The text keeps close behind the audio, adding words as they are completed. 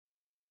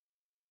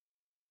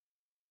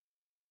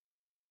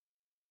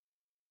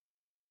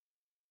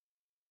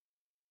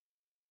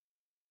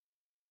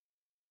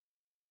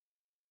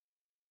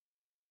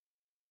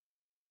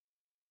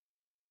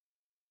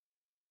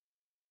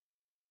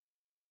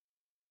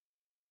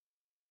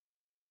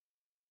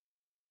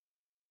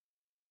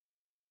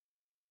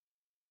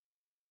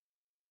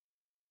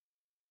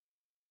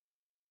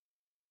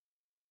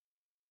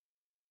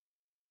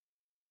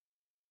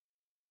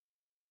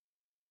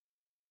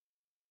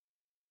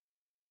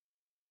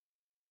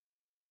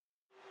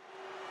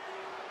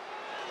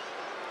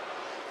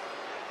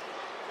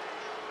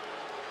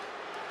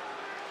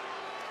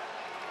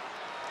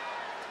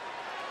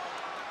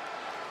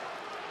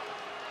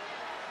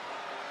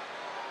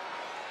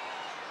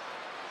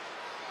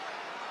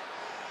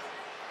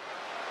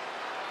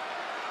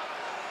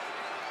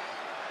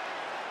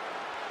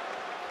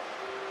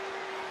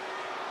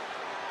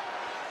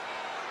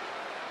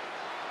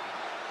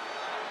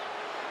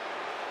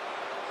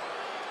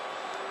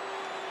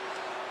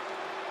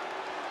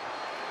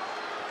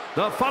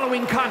The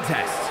following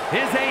contest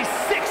is a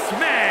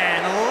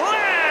six-man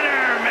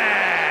ladder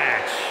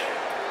match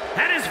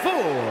and is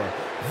for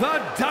the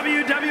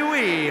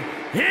WWE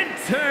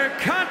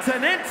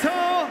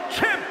Intercontinental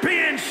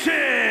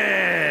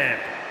Championship.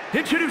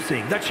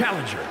 Introducing the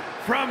challenger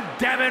from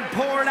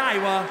Davenport,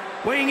 Iowa,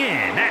 weighing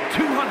in at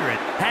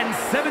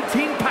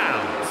 217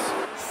 pounds,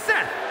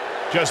 Seth.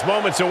 Just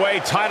moments away,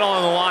 title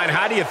on the line.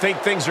 How do you think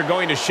things are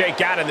going to shake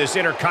out in this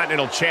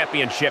Intercontinental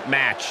Championship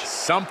match?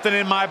 Something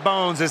in my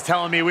bones is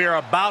telling me we are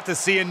about to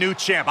see a new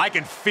champ. I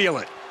can feel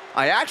it.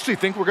 I actually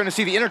think we're going to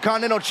see the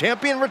Intercontinental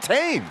Champion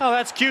retain. Oh,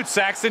 that's cute,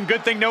 Saxton.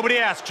 Good thing nobody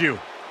asked you.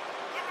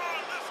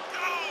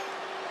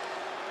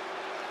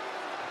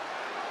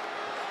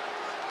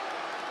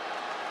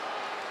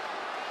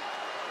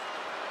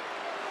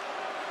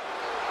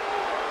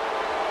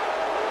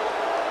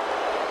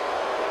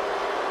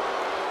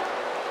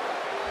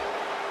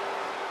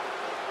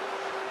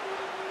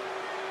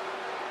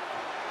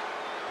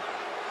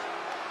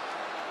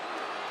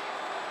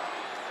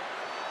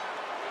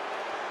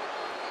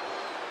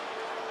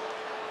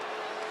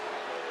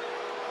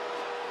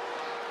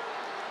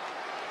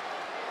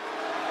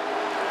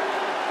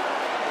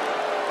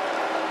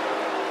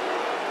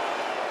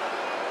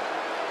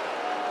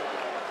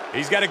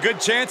 He's got a good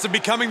chance of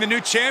becoming the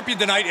new champion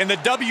tonight, and the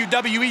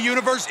WWE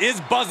Universe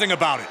is buzzing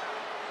about it.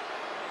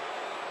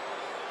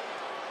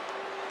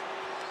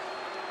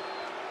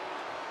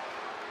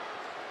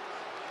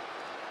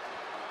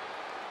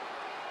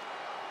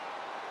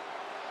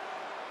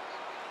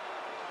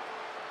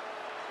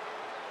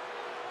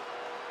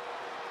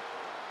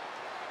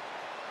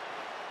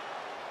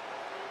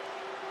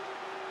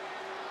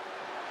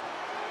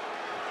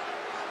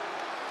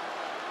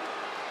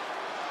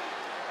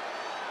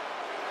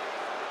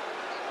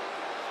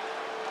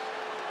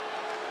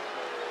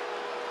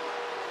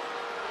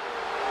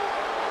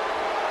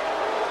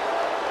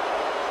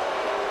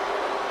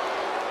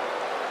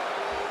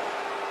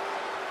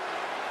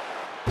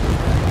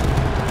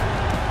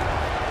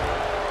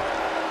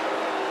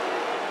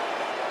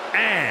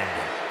 And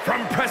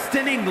from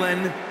Preston,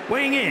 England,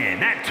 weighing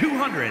in at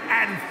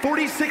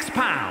 246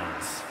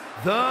 pounds,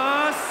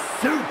 the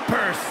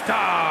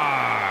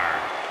Superstar.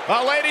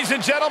 Well, ladies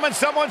and gentlemen,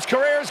 someone's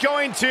career is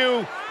going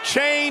to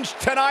change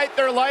tonight.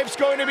 Their life's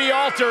going to be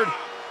altered.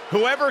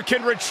 Whoever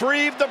can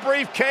retrieve the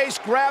briefcase,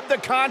 grab the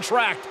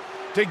contract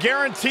to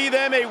guarantee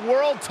them a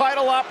world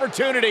title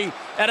opportunity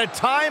at a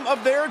time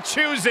of their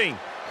choosing.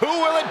 Who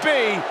will it be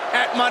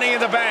at Money in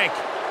the Bank?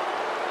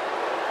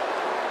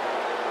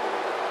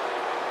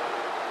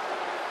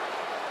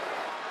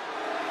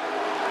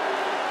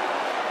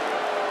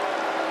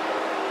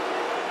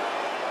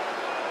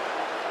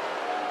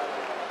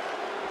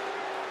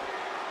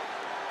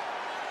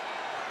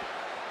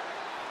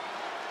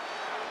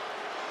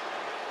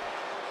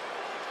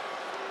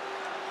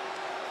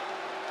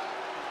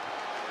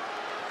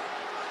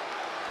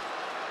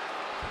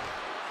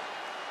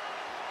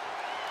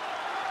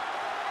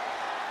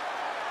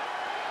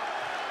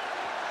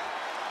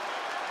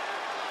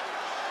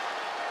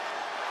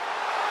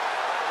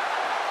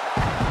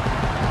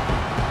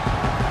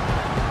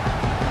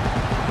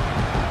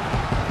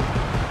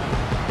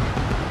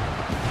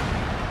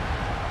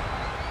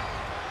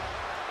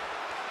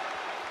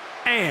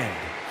 And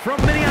from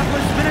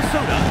Minneapolis,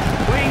 Minnesota,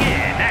 weighing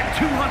in at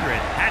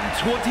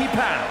 220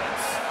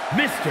 pounds,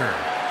 Mr.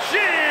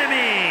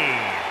 Jimmy.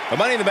 The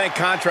Money in the Bank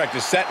contract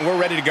is set and we're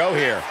ready to go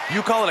here.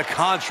 You call it a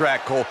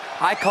contract, Cole.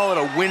 I call it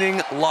a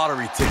winning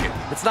lottery ticket.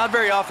 It's not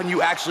very often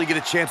you actually get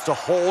a chance to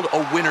hold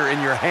a winner in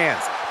your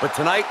hands. But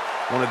tonight,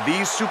 one of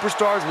these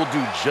superstars will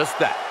do just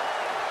that.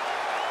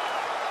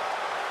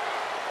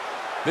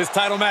 This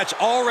title match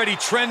already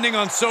trending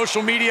on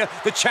social media.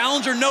 The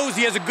challenger knows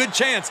he has a good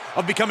chance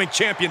of becoming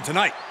champion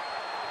tonight.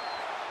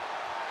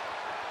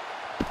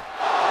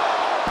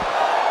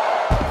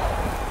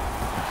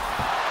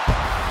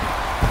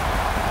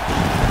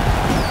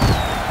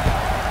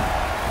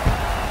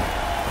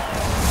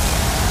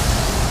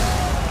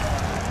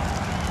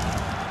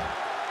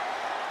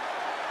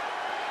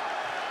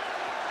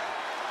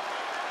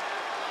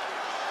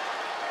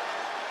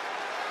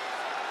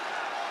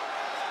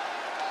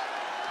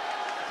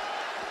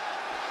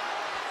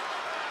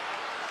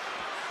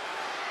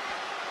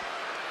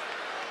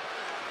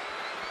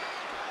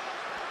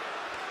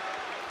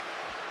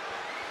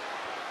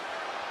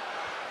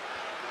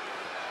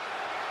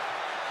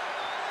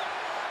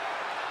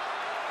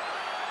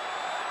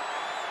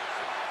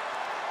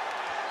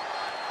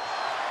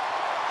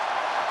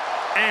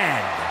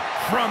 And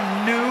from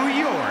New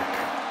York,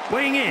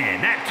 weighing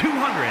in at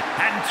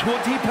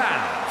 220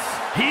 pounds,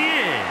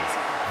 he is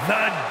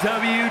the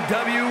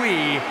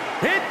WWE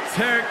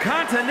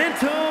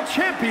Intercontinental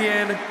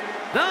Champion,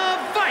 the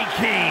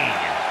Viking.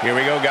 Here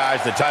we go,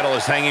 guys. The title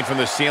is hanging from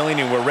the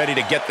ceiling and we're ready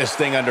to get this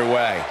thing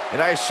underway.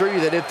 And I assure you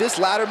that if this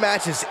ladder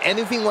match is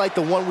anything like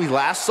the one we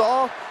last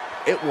saw,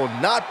 it will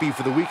not be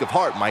for the weak of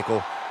heart,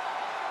 Michael.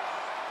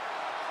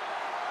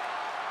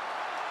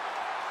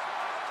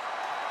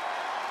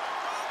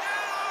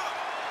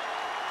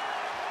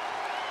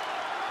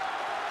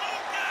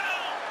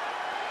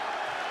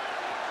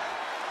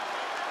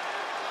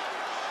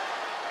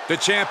 The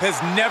champ has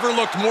never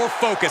looked more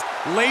focused,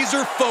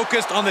 laser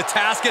focused on the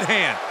task at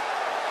hand.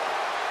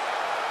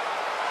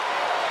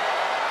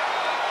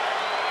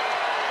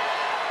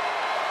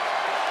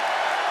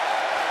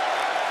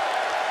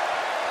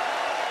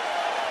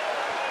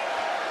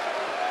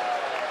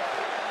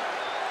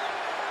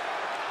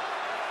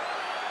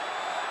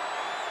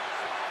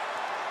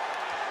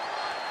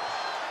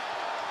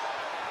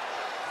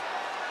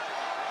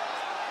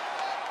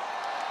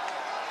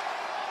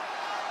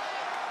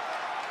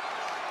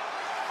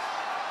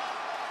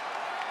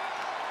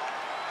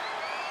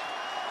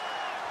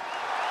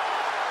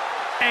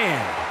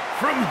 And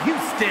from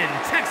Houston,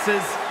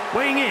 Texas,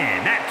 weighing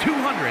in at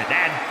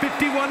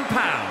 251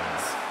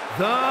 pounds,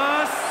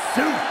 the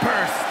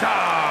Superstar.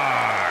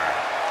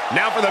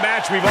 Now for the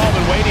match we've all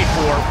been waiting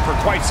for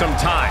quite some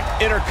time.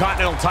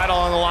 Intercontinental title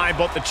on the line,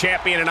 both the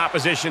champion and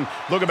opposition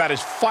look about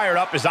as fired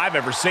up as I've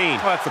ever seen.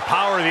 Well, that's the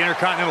power of the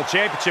Intercontinental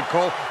Championship,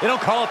 Cole. They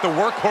don't call it the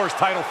workhorse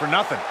title for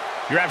nothing.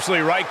 You're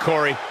absolutely right,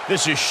 Corey.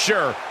 This is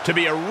sure to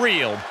be a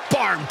real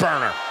barn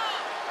burner.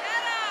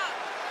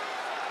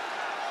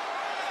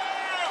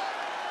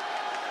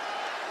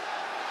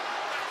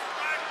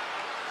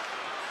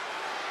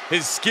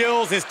 His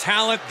skills, his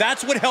talent,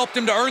 that's what helped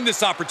him to earn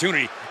this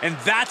opportunity. And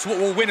that's what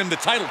will win him the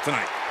title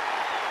tonight.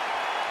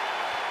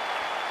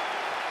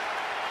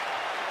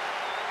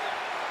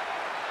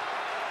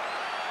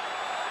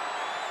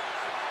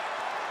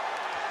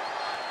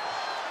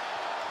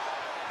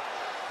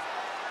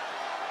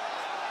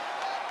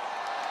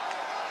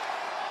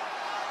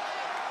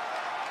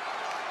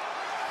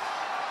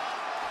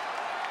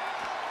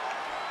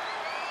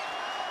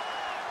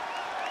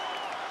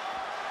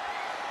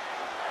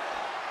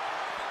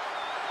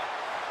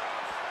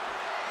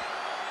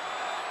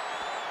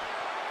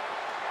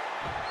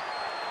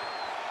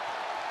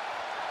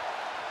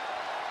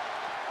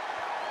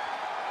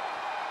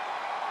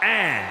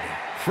 And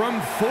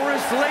from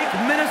Forest Lake,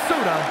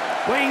 Minnesota,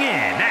 weighing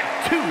in at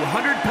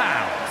 200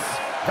 pounds,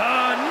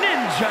 the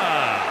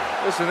Ninja.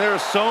 Listen, there are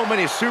so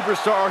many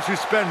superstars who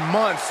spend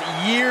months,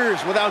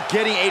 years without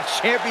getting a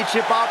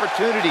championship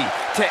opportunity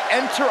to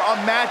enter a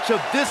match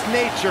of this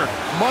nature,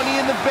 Money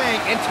in the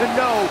Bank, and to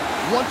know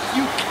once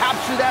you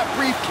capture that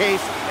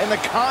briefcase and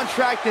the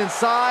contract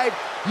inside,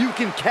 you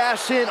can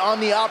cash in on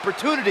the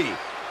opportunity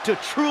to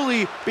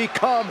truly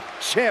become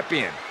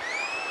champion.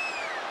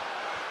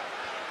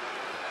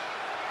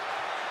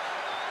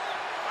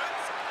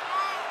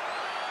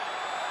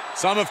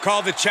 Some have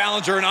called the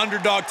challenger an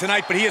underdog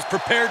tonight, but he is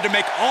prepared to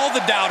make all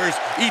the doubters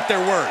eat their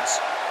words.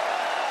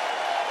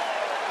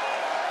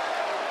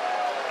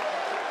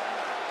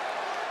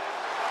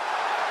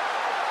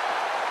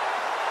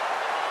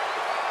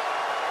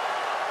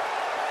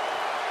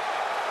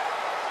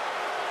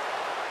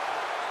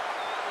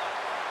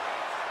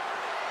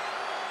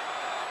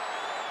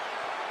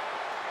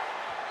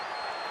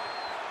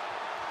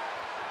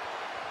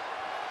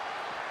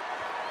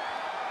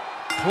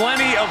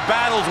 Plenty of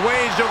battles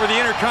waged over the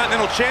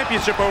Intercontinental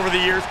Championship over the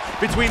years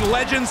between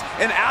legends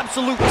and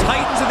absolute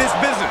titans of this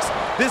business.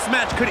 This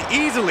match could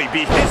easily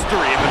be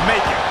history in the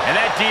making. And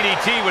that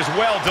DDT was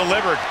well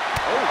delivered.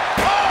 Oh!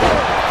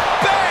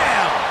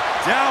 Bam!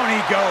 Down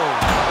he goes.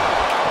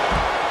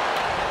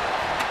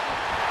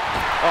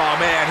 Oh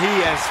man, he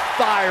is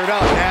fired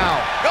up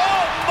now.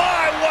 Oh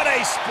my, what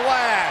a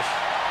splash!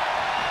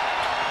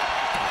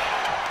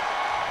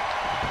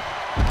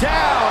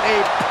 Down, a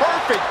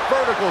perfect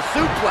vertical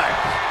suplex.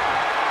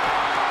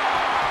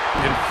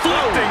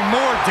 Inflicting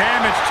more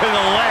damage to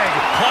the leg.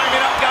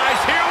 Climbing up, guys,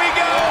 here we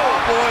go! Oh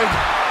boy.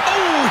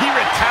 Oh, he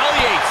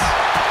retaliates.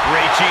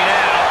 Reaching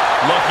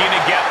out, looking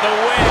to get the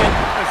win.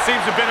 It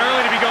seems to have been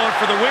early to be going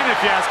for the win, if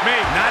you ask me.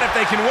 Not if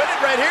they can win it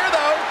right here,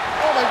 though.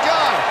 Oh my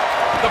God.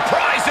 The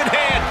prize in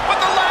hand, but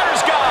the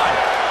ladder's gone.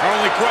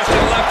 Our only question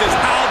left is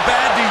how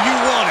bad do you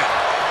want it?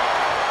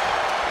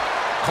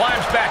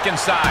 Climbs back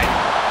inside.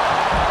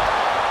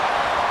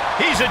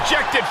 He's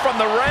ejected from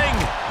the ring.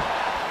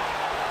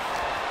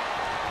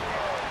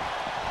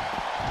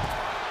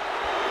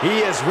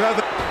 He is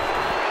revving.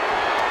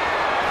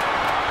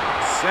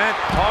 Sent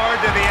hard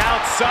to the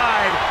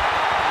outside.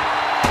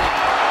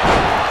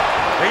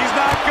 He's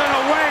not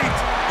gonna wait.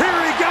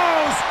 Here he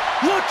goes.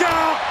 Look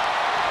out.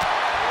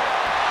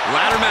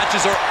 Ladder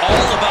matches are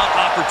all about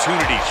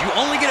opportunities. You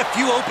only get a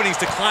few openings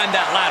to climb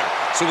that ladder.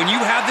 So when you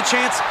have the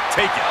chance,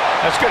 take it.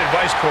 That's good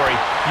advice, Corey.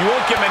 You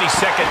won't get many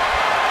second.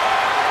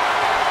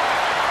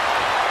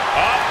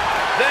 Up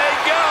they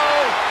go.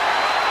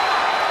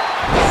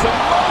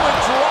 Samoa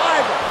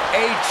driver,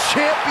 a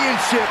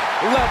championship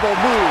level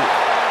move.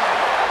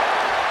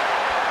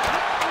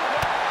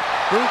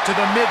 Boot to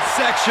the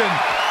midsection.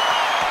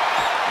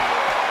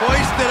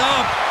 Hoisted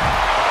up.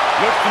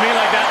 Looks to me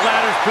like that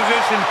ladder's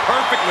positioned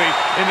perfectly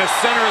in the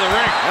center of the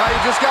ring. Now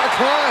you just gotta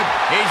climb.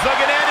 He's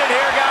looking at it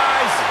here,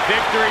 guys.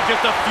 Victory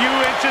just a few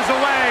inches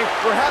away.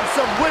 Perhaps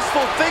some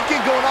wistful thinking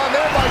going on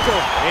there,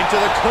 Michael.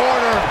 Into the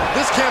corner.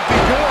 This can't be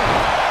good.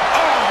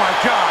 Oh, my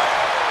God.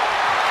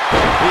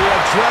 The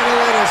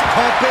adrenaline is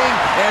pumping,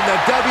 and the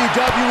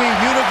WWE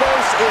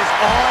Universe is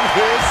on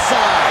his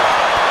side.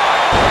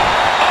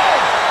 Oh!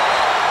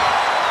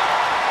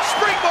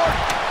 Springboard!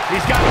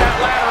 He's got that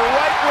ladder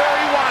right where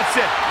he wants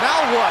it. Now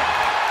what?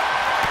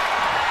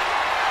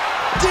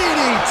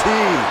 DDT!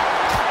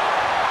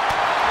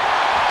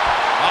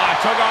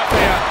 Took off the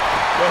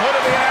hood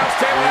of the announce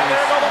table, and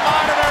there go the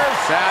monitors.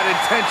 Sad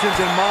intentions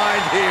in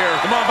mind here.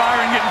 Come on,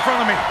 Byron, get in front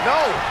of me. No.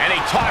 And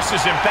he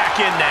tosses him back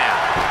in now.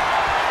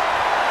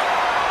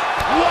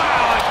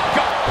 Wow, a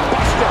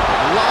gutbuster.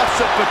 Lots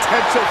of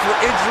potential for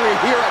injury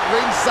here at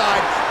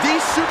ringside. These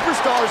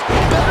superstars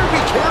better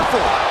be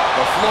careful.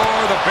 The floor,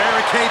 the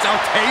barricades, our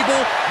table,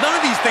 none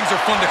of these things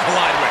are fun to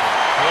collide with.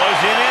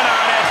 Closing in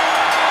on it.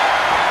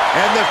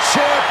 And the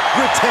champ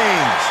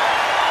retains.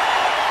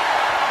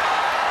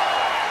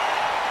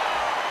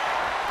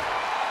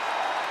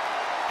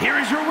 Here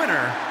is your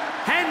winner,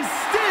 and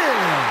still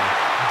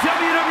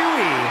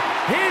WWE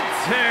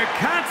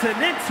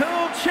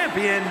Intercontinental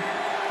Champion,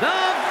 the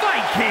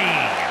Viking.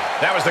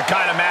 That was the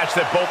kind of match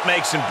that both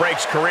makes and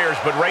breaks careers,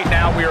 but right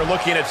now we are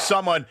looking at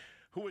someone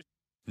who is...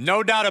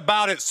 No doubt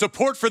about it,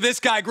 support for this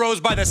guy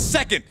grows by the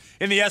second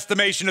in the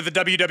estimation of the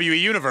WWE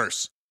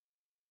Universe.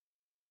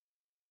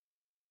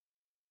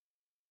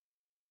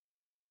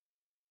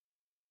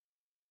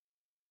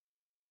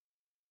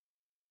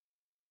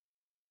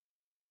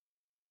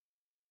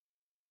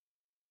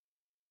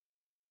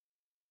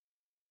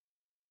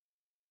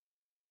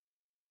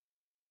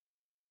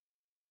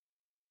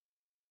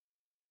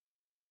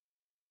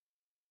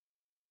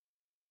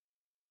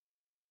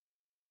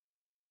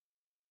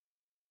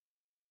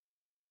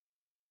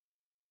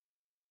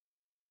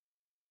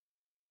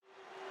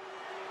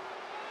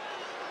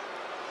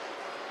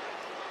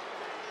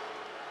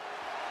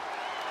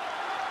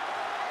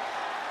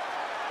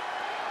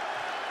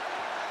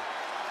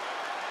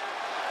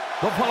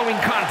 The following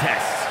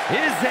contest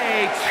is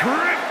a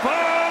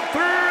triple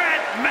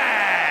threat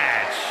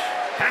match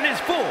and is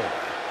for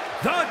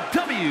the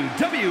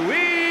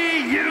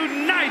WWE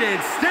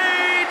United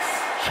States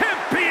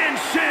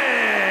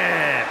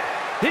Championship.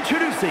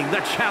 Introducing the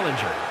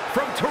challenger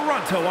from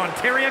Toronto,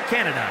 Ontario,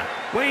 Canada,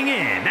 weighing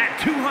in at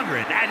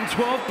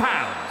 212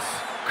 pounds,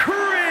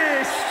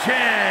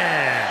 Christian.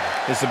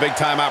 This is a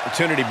big-time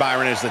opportunity,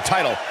 Byron, as the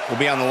title will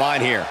be on the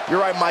line here.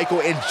 You're right,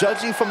 Michael, and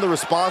judging from the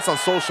response on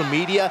social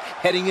media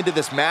heading into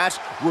this match,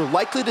 we're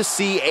likely to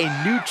see a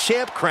new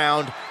champ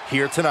crowned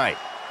here tonight.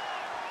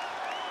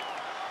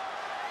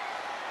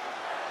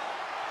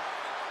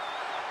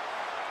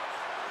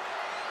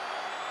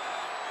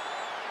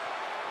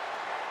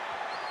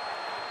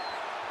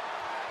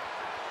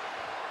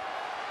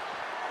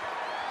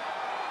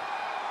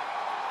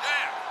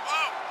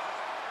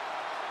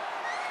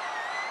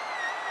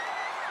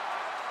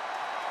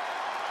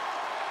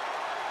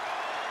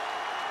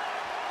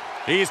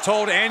 He's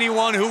told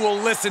anyone who will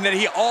listen that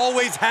he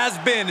always has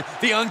been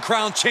the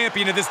uncrowned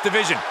champion of this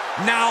division.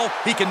 Now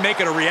he can make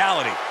it a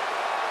reality.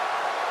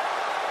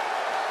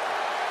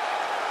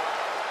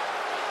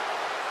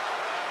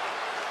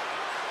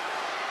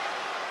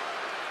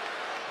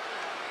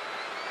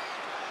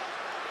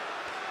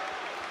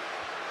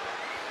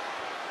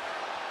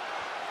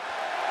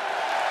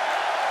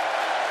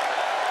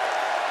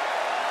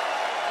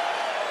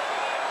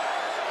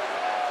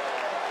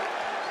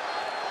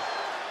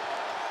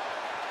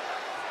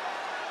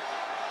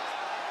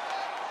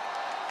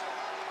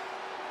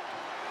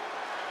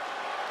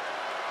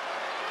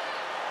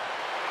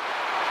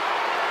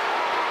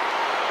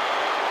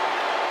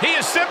 He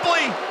is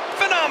simply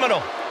phenomenal.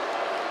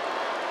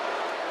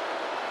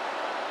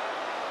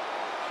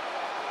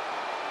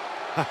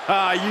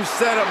 You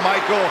said it,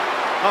 Michael.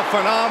 A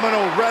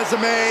phenomenal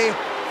resume,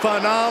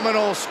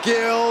 phenomenal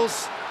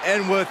skills,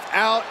 and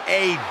without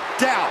a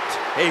doubt,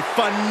 a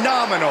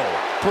phenomenal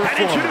performance.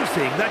 And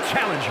introducing the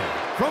challenger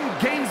from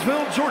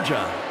Gainesville,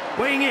 Georgia,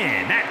 weighing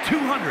in at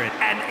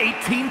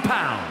 218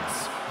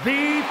 pounds,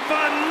 the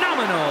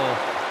phenomenal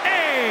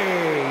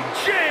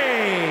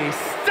AJ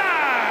Styles.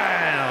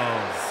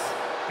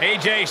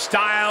 AJ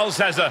Styles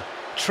has a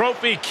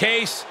trophy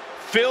case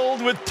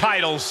filled with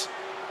titles,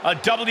 a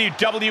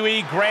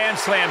WWE Grand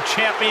Slam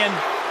champion.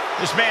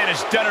 This man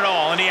has done it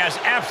all, and he has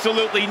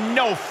absolutely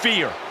no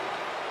fear.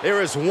 There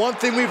is one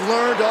thing we've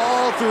learned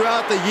all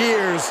throughout the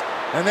years,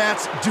 and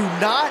that's do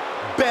not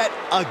bet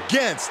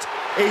against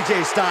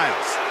AJ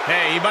Styles.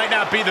 Hey, he might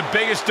not be the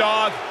biggest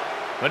dog,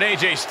 but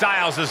AJ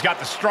Styles has got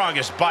the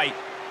strongest bite.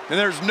 And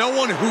there's no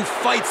one who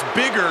fights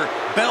bigger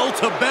bell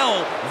to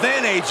bell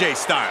than AJ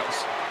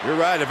Styles. You're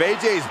right. If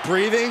AJ's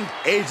breathing,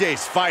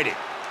 AJ's fighting.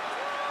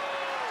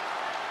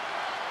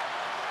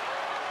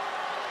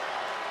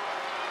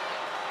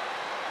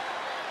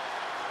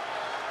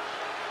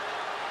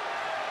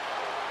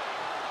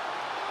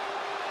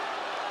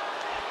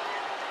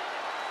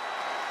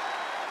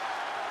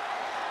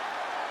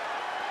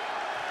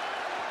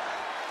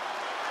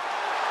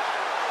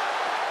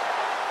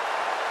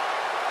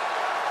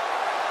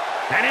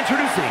 And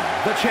introducing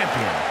the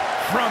champion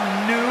from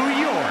New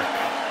York,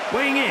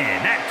 weighing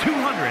in at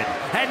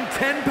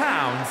 210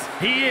 pounds,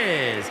 he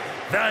is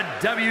the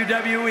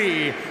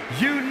WWE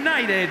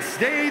United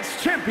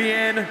States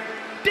Champion,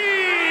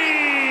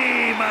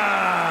 Dean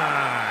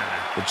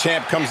The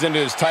champ comes into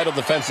his title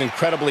defense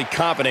incredibly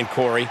confident,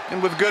 Corey.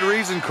 And with good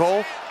reason,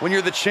 Cole. When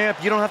you're the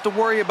champ, you don't have to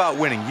worry about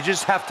winning. You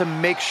just have to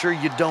make sure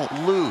you don't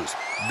lose.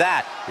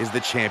 That is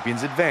the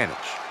champion's advantage.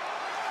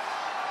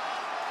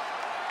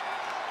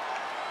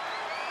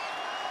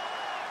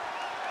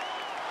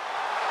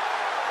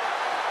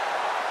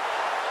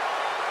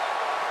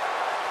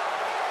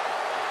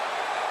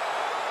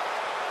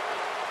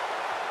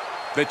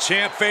 The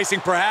champ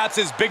facing perhaps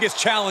his biggest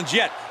challenge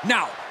yet.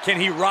 Now, can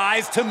he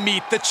rise to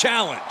meet the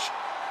challenge?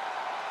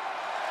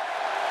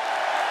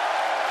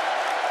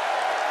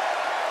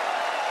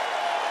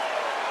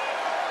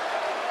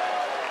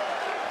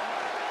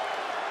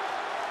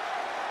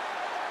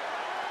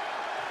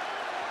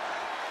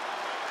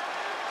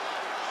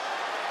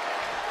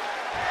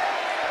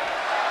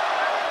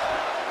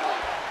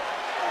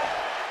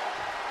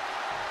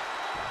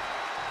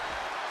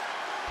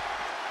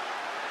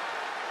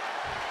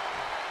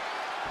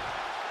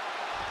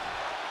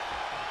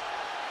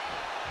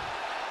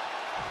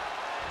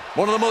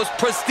 One of the most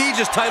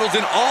prestigious titles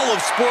in all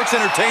of sports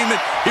entertainment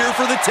here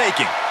for the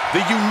taking, the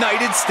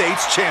United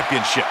States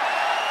Championship.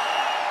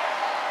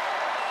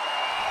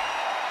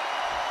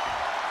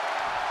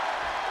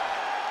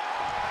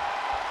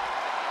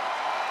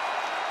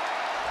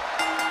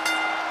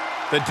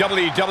 The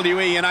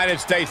WWE United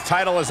States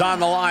title is on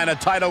the line, a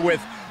title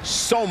with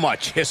so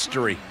much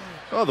history.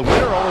 Oh, the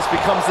winner almost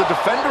becomes the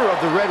defender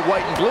of the red,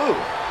 white, and blue.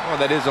 Well,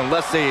 that is,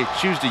 unless they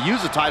choose to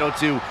use the title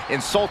to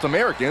insult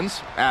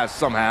Americans, as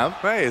some have.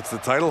 Hey, it's the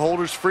title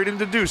holder's freedom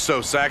to do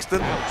so, Saxton.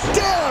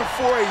 Down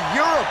for a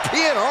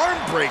European arm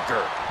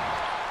breaker.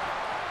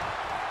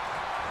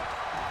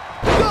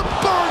 The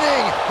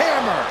burning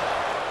hammer.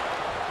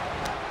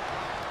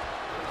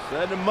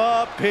 Set him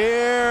up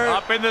here.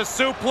 Up in the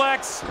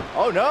suplex.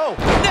 Oh, no.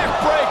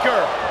 Neck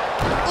breaker.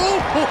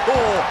 Ooh.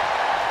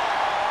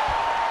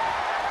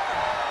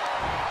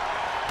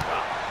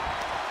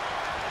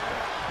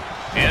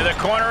 Into the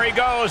corner he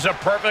goes, a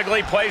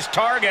perfectly placed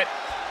target.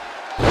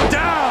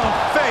 Down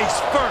face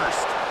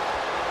first.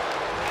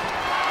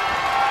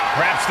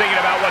 Perhaps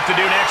thinking about what to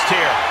do next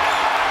here.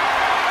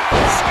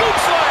 Scoop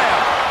slam!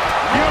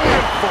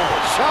 Beautiful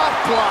chop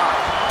block.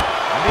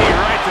 Knee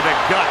right to the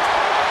gut.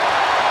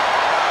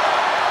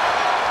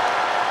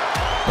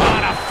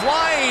 On a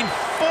flying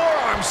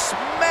forearm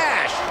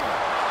smash.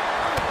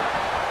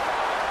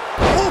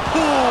 Ooh,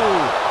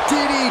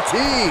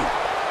 DDT.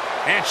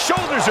 And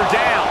shoulders are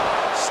down.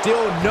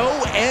 Still no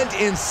end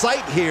in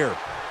sight here.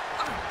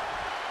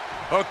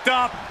 Hooked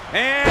up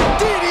and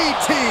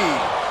DDT.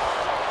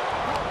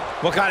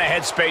 What kind of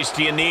headspace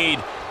do you need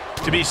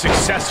to be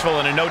successful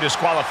in a no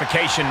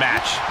disqualification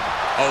match?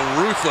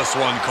 a ruthless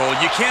one, Cole.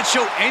 You can't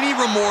show any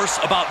remorse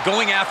about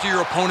going after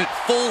your opponent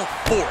full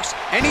force.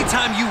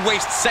 Anytime you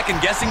waste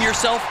second-guessing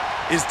yourself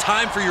is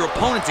time for your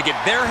opponent to get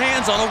their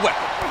hands on a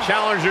weapon.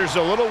 Challenger's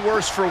a little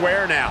worse for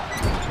wear now.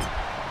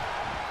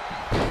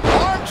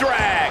 Arm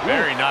drag.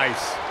 Very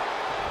nice.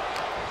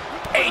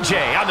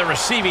 AJ on the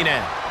receiving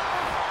end.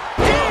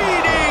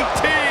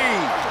 DDT.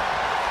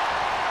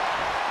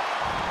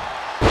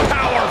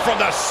 Power from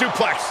the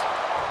suplex.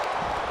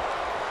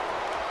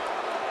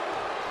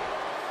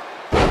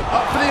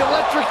 Up for the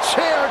electric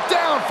chair,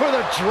 down for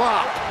the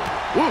drop.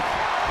 Ooh,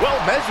 well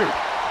measured.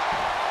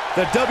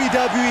 The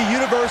WWE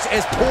Universe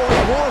is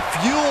pouring more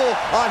fuel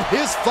on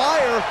his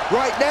fire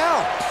right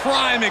now.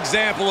 Prime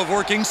example of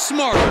working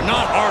smarter,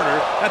 not harder.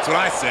 That's what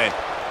I say.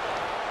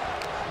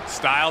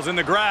 Styles in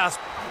the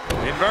grasp.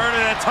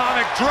 Inverted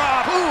atomic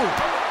drop. Ooh.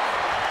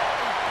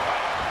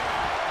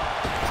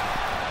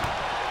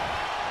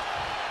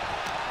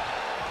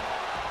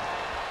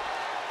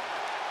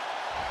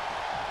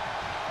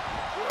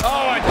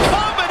 Oh, a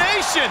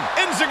combination!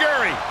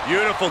 Enziguri.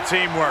 Beautiful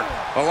teamwork.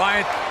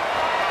 Alliance.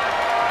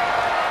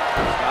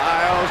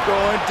 Styles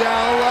going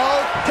down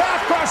low.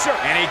 Calf crusher.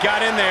 And he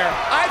got in there.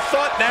 I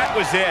thought that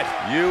was it.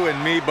 You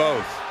and me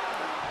both.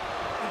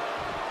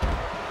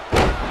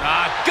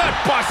 Gut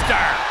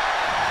buster.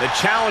 The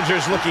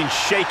challenger's looking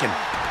shaken.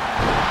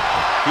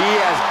 He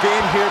has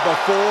been here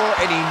before,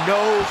 and he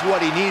knows what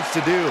he needs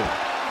to do.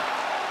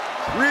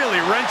 Really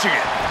wrenching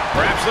it.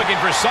 Perhaps looking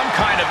for some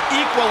kind of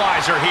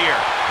equalizer here.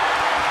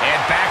 And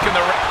back in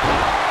the...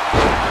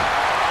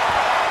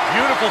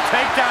 Beautiful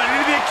takedown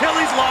into the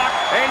Achilles lock.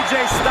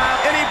 AJ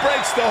Styles, and he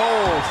breaks the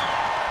hold.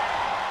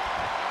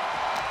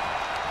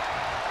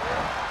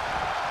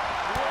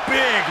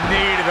 Big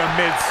knee to the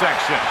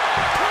midsection.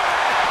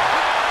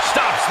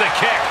 Stops the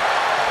kick.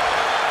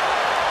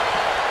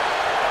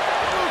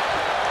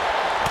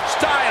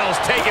 Styles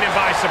taking him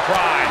by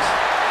surprise.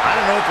 I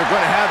don't know if they're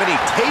going to have any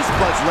taste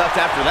buds left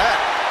after that.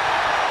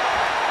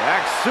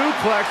 Back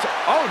suplex.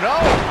 Oh, no.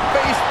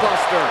 Face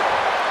buster.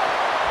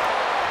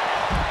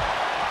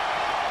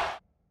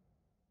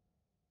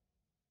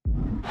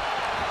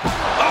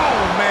 Oh,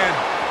 man.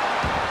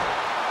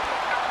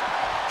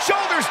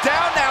 Shoulders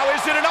down now.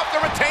 Is it enough to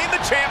retain the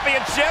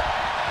championship?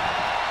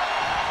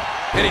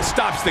 And he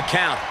stops the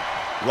count.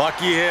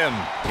 Lucky him.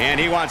 And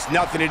he wants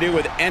nothing to do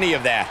with any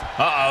of that.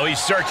 Uh-oh, he's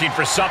searching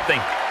for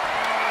something.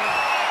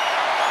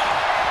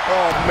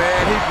 Oh,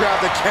 man, he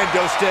grabbed the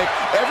kendo stick.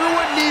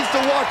 Everyone needs to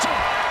watch.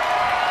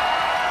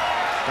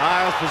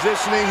 Styles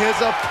positioning his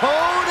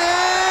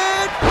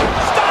opponent.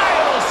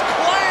 Styles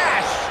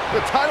clash!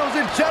 The title's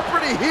in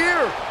jeopardy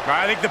here.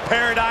 I think the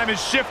paradigm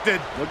has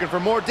shifted. Looking for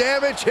more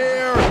damage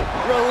here.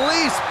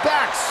 Release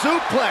back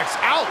suplex.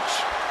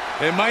 Ouch.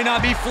 It might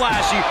not be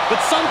flashy, but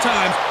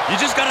sometimes you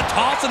just gotta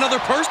toss another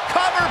person.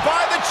 Covered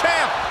by the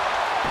champ.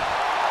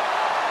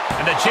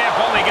 And the champ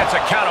only gets a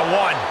count of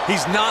one.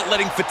 He's not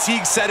letting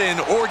fatigue set in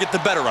or get the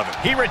better of him.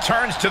 He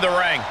returns to the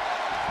ring.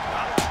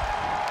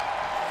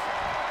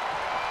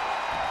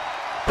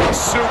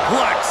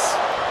 Suplex.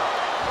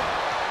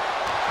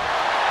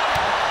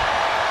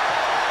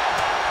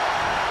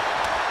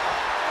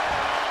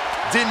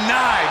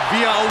 Denied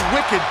via a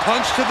wicked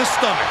punch to the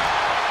stomach.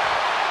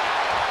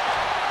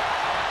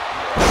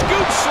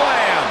 Scoop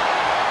slam.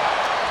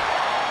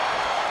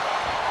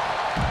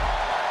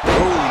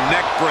 Ooh,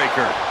 neck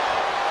breaker.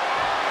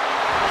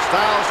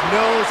 Styles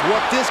knows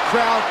what this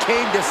crowd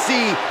came to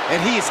see,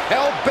 and he's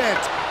hell-bent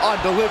on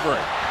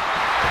delivering.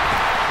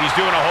 He's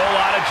doing a whole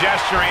lot of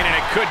gesturing, and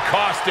it could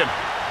cost him.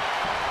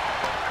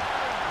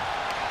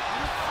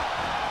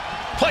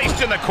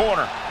 Placed in the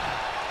corner.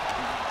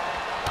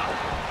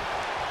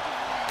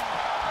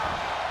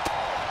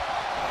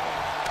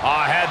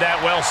 Oh, had that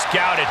well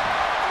scouted.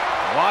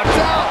 Watch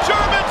out!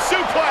 German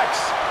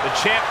suplex. The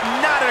champ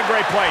not in a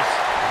great place.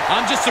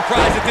 I'm just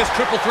surprised that this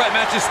triple threat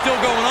match is still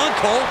going on,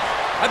 Cole.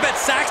 I bet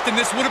Saxton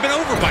this would have been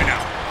over by now.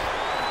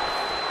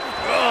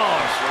 Oh,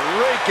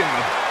 rake in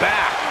the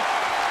back.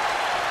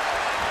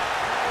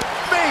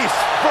 Face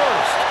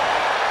first.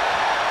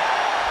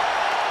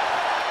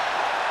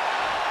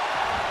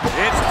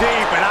 It's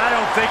deep, and I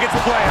don't think it's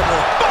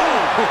playable.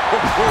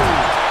 Boom!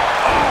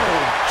 Oh,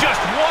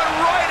 just one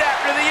right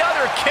after the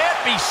other.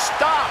 Can't be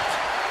stopped.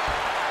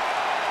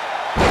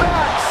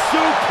 Back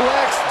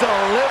suplex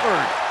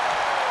delivered.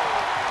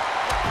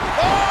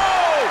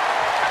 Oh!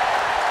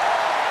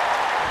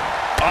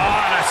 Oh,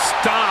 and a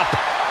stomp.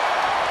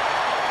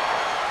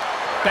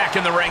 Back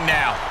in the ring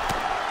now.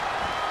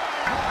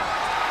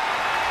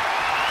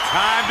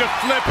 Time to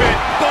flip it.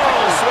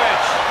 Ball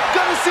switch.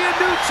 Gonna see a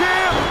new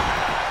champ.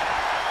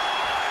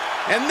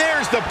 And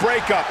there's the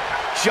breakup,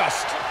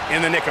 just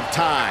in the nick of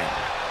time.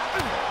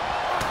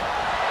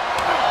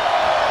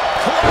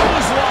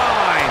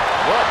 Clothesline.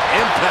 What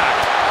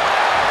impact.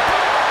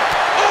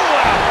 Ooh,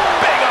 and a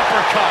big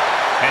uppercut.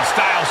 And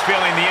Styles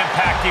feeling the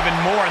impact even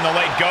more in the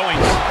late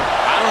goings.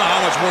 I don't know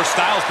how much more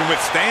Styles can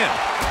withstand.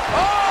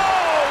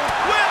 Oh,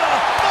 with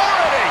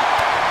authority.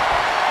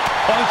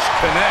 Punch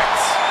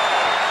connects.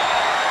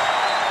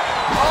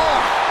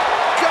 Oh,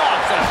 God,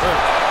 that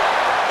hurt.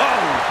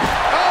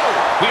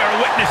 We are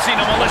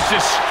witnessing a malicious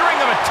string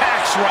of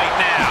attacks right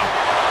now.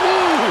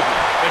 Ooh,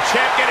 the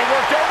champ getting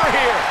worked over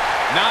here.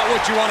 Not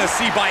what you want to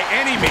see by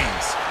any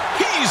means.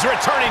 He's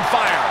returning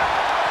fire.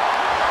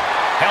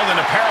 Held in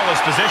a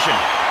perilous position.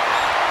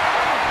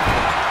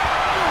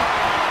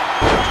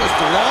 Just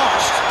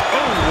launched.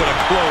 Oh, what a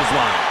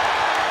clothesline.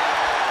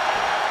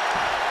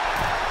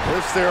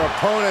 Lifts their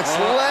opponent's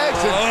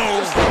legs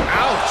and just,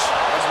 ouch.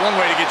 That's one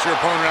way to get your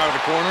opponent out of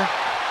the corner.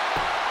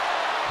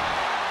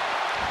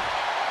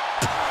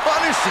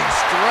 Punishing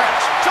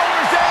stretch.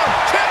 Shoulders down.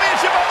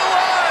 Championship on the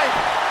line.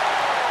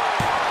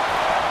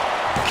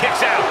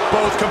 Kicks out.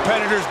 Both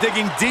competitors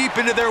digging deep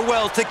into their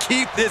well to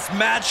keep this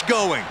match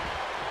going.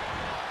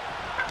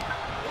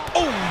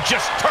 Oh,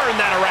 just turn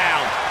that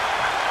around.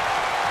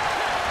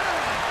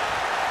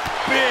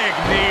 Big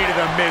knee to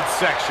the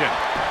midsection.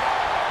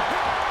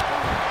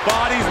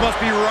 Bodies must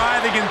be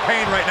writhing in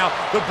pain right now.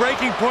 The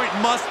breaking point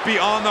must be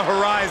on the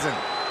horizon.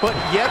 But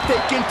yet they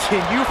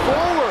continue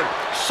forward,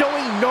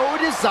 showing no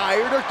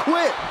desire to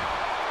quit.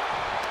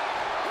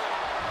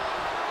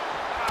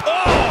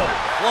 Oh!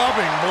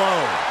 Clubbing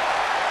blow.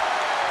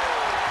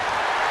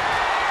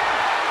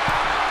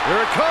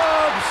 Here it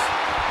comes.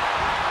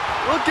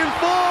 Looking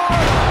for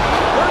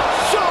the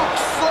choke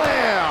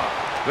slam.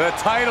 The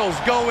title's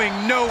going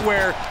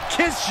nowhere.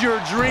 Kiss your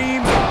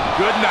dreams.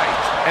 Good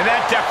night. And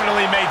that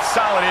definitely made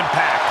solid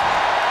impact.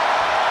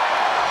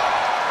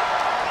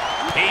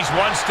 He's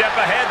one step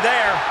ahead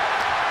there.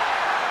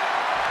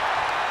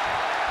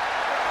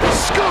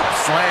 Scoop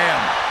slam.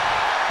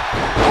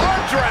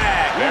 Arm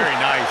drag. Very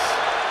nice.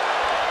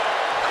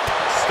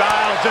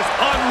 Styles just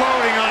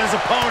unloading on his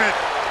opponent.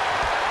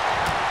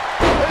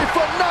 A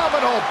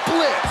phenomenal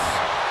blitz.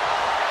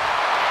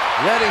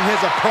 Letting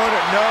his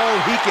opponent know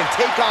he can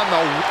take on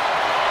the...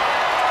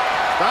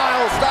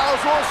 Styles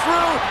rolls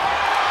through.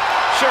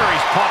 Sure,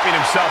 he's pumping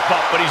himself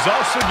up, but he's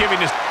also giving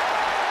his...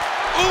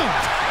 Ooh,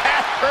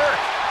 that hurt.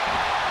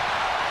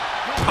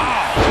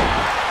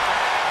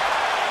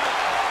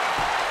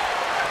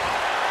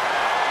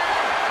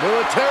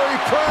 Military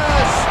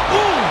press.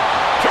 Ooh,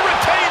 to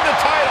retain the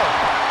title.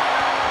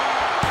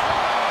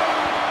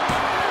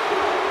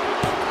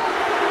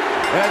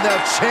 And the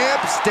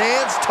champ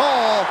stands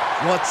tall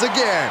once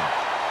again.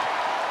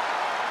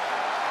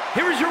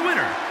 Here is your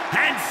winner,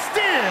 and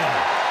still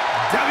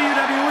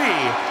WWE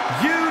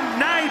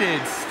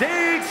United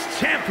States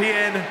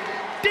Champion,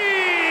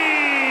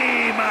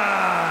 Demon.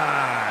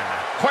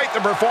 Quite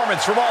the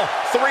performance from all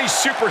three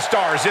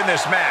superstars in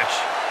this match.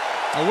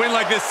 A win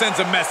like this sends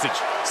a message.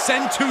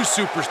 Send 2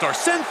 superstars,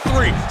 send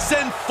 3,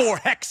 send 4,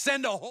 heck,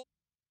 send a whole...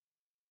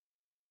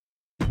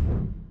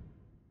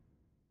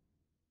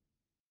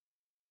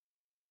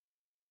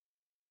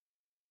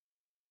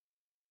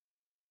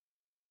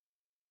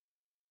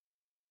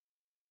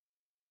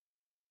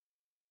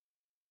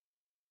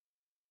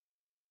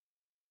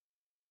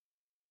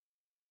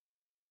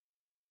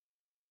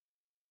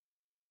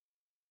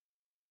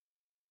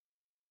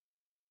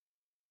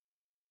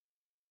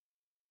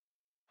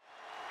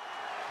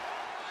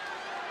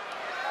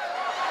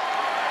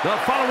 The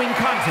following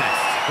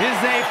contest is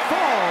a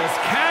Falls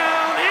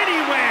Count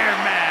Anywhere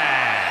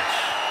match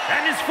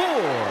and is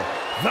for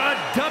the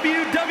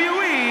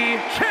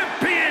WWE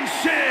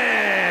Championship.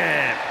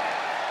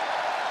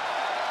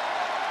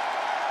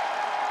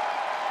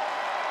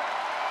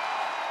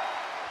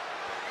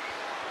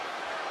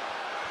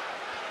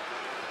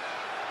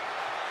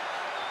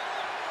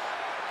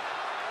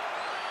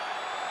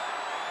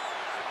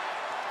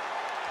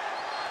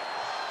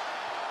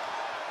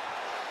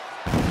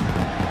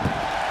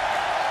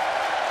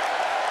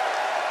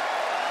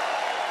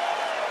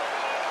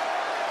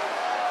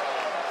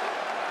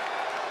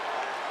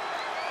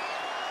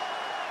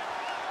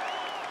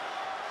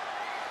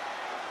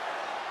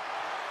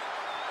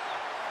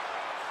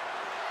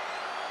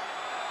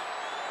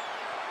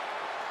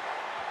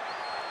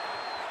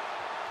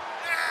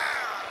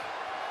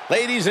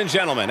 Ladies and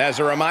gentlemen, as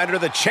a reminder,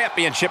 the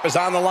championship is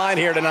on the line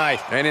here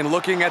tonight. And in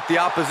looking at the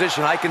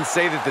opposition, I can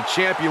say that the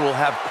champion will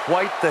have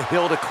quite the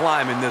hill to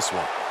climb in this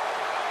one.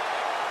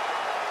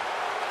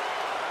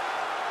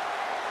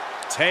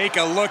 Take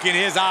a look in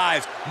his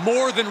eyes,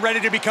 more than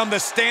ready to become the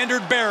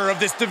standard bearer of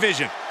this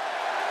division.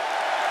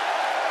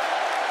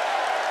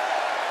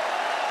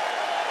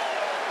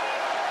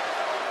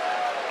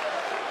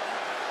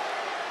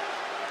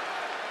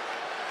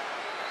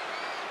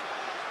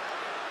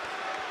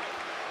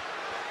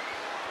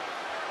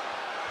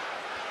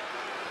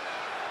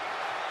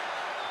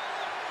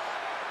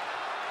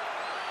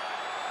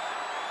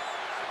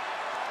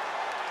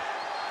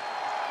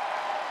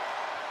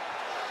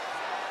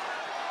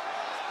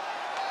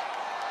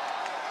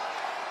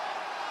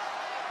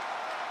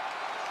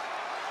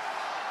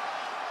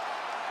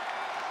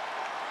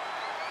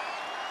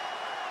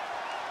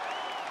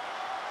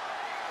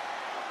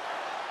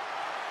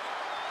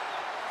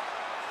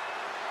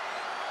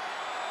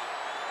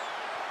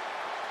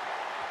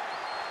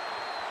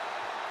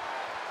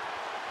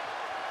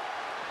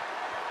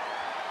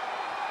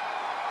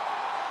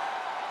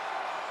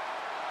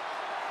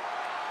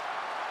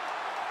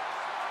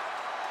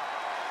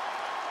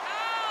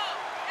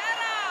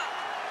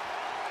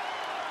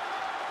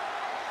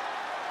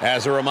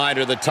 As a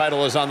reminder, the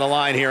title is on the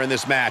line here in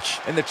this match.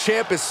 And the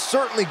champ is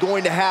certainly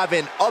going to have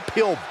an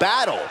uphill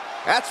battle,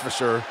 that's for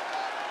sure.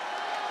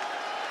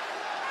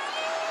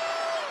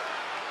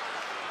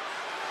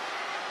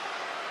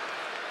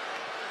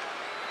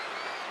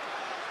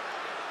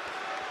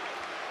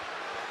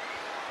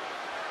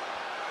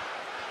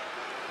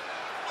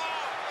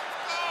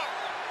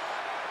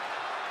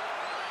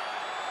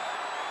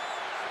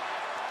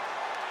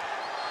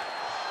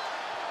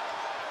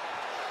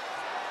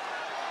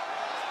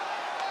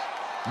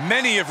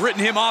 Many have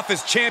written him off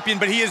as champion,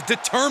 but he is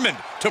determined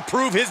to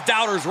prove his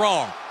doubters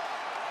wrong.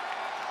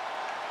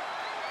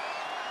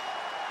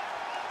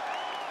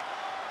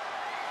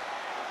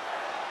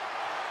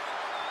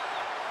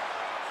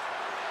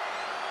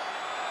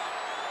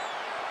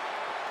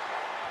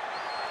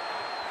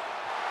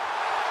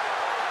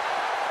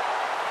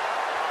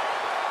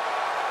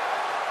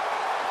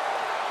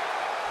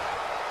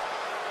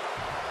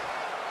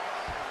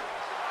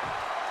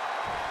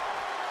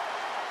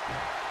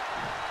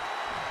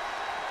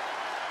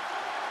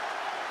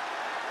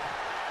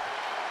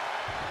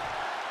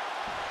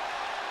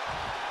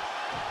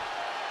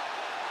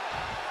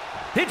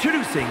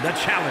 Introducing the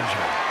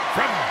challenger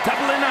from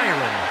Dublin,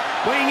 Ireland,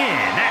 weighing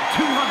in at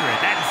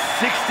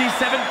 267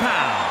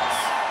 pounds,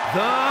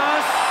 the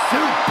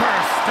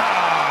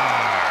Superstar.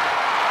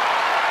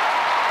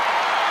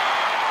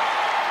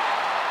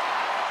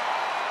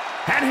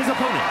 And his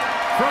opponent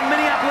from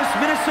Minneapolis,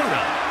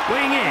 Minnesota,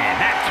 weighing in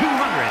at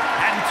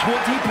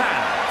 220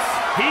 pounds,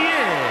 he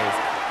is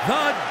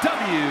the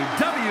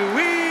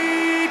WWE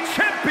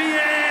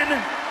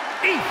Champion,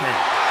 Ethan.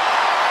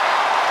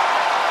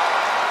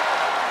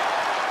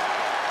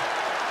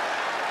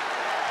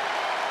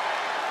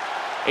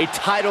 A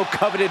title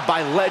coveted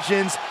by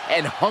legends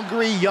and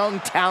hungry young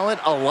talent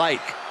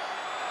alike.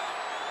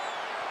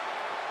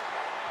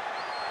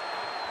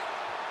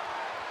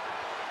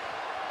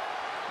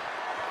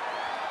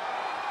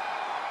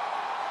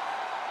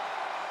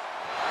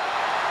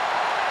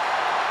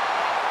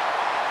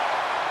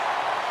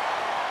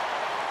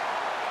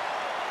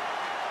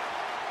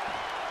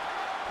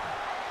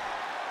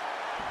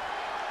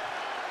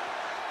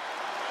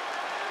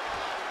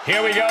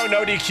 Here we go,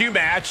 no DQ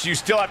match. You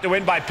still have to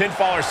win by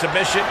pinfall or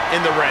submission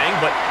in the ring,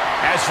 but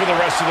as for the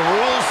rest of the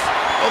rules,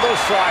 well,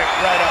 those fly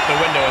right out the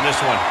window in this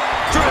one.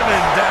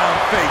 Driven down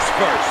face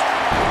first.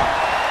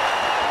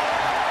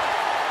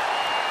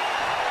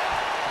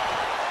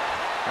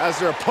 Has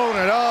their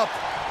opponent up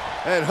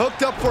and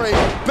hooked up for a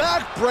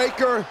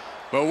backbreaker.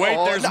 But wait,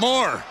 there's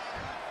more.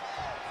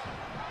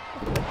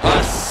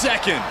 A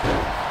second.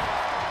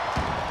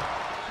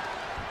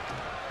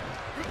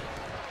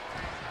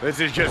 This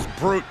is just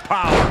brute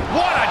power.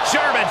 What a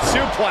German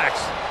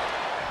suplex.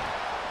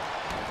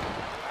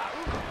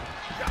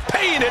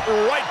 Paying it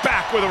right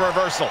back with a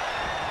reversal.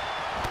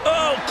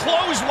 Oh,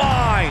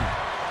 clothesline.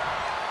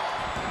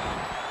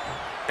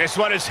 This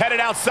one is headed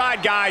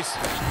outside, guys.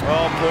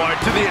 Oh, boy,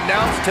 to the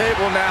announce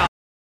table now.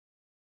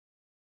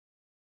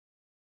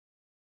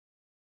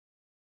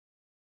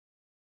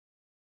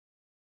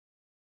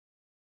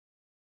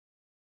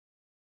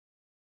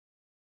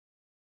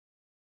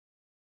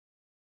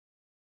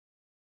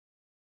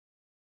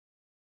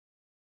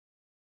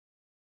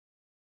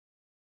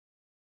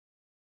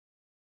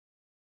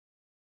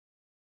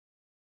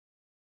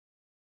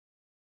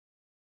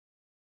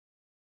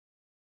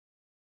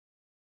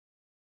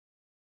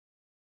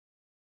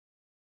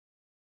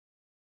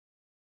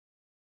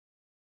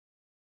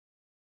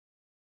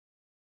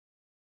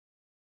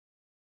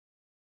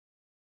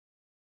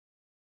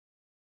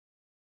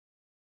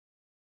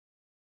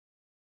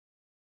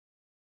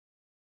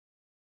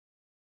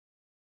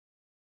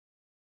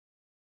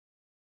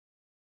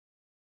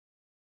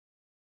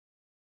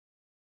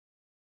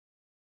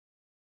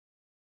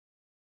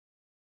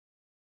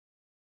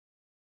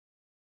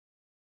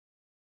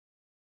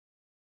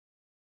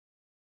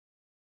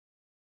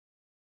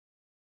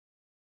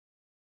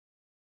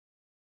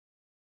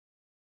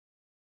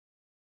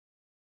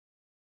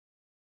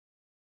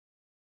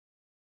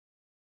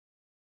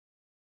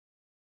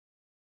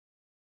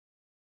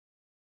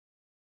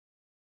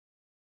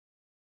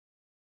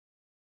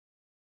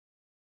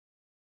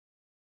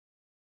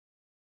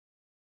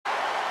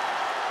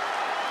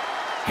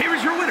 Here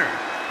is your winner,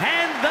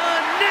 and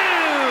the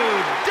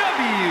new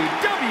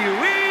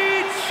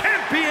WWE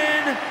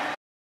Champion,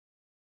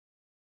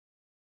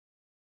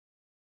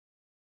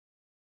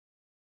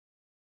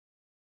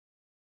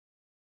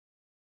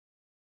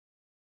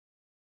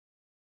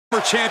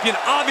 Champion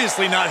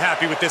obviously not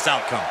happy with this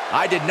outcome.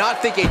 I did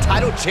not think a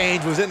title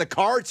change was in the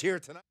cards here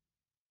tonight.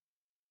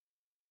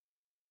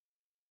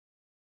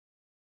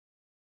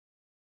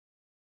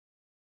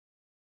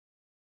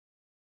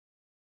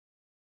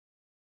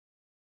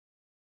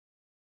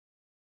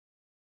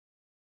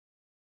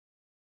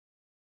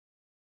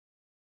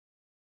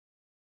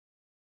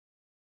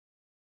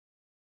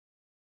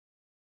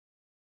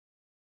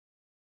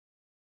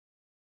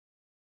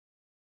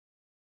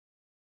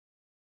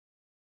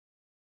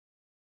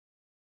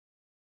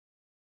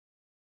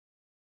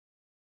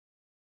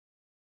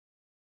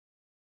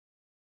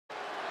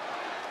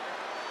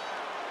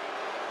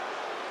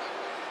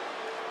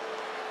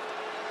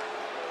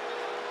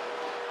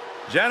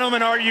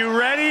 Gentlemen, are you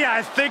ready?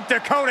 I think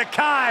Dakota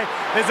Kai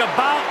is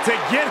about to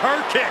get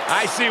her kicks.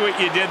 I see what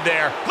you did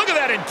there. Look at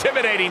that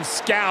intimidating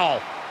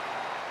scowl.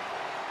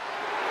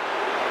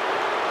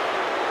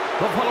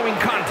 the following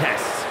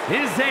contest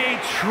is a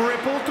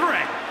triple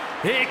threat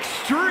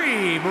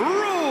Extreme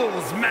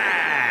Rules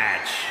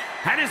match.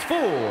 And is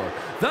for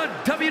the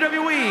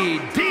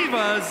WWE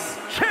Divas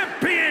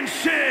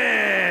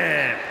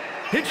Championship.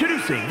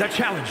 Introducing the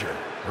challenger,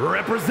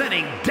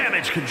 representing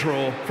Damage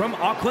Control from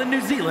Auckland,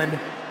 New Zealand,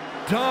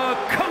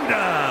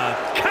 Dakota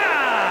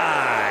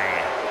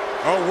Kai.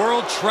 A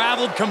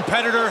world-traveled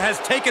competitor has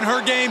taken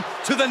her game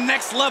to the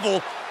next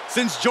level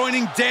since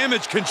joining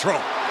Damage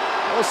Control.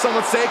 Well, some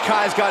would say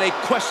Kai's got a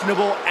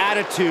questionable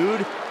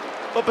attitude,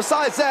 but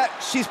besides that,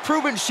 she's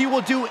proven she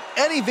will do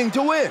anything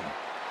to win.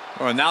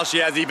 Well, now she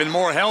has even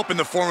more help in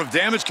the form of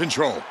Damage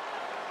Control.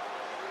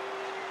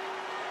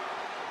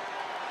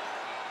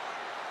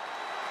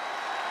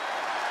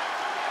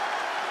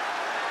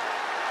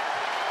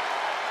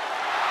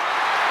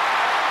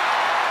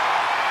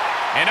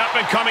 An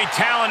up-and-coming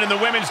talent in the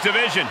women's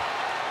division.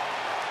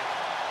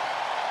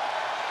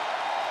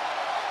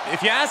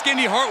 If you ask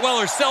Indy Hartwell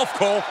herself,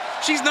 Cole,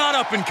 she's not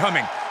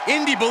up-and-coming.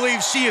 Indy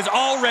believes she is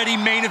already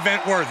main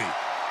event worthy.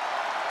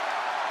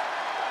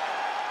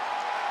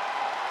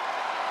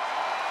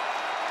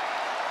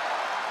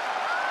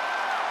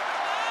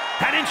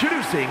 And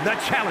introducing the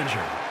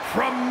challenger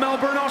from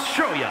Melbourne,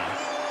 Australia,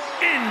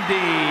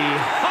 Indy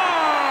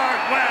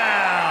Hartwell.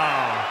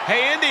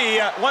 Hey, Indy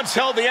once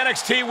held the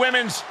NXT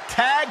Women's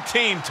Tag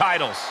Team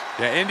titles.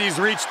 Yeah, Indy's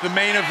reached the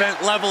main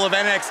event level of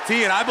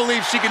NXT, and I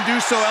believe she can do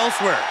so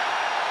elsewhere.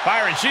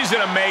 Byron, she's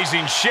in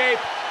amazing shape.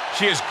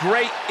 She has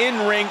great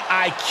in-ring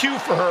IQ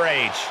for her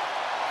age.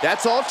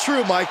 That's all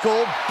true,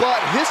 Michael,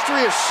 but history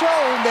has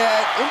shown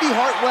that Indy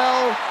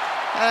Hartwell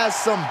has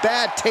some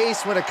bad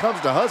taste when it comes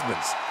to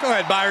husbands. Go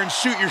ahead, Byron,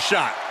 shoot your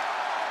shot.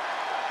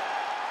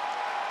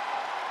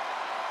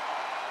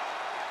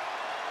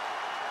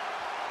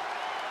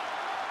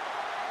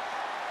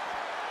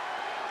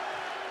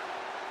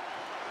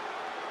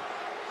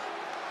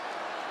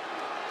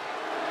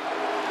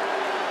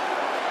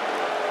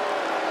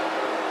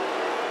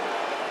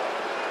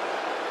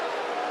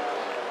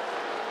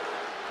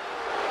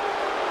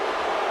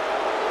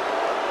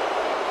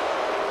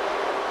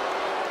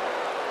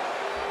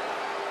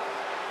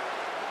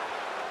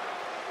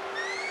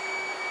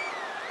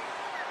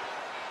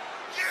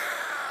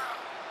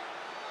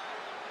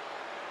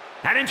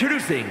 And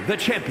introducing the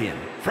champion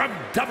from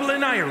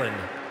Dublin, Ireland,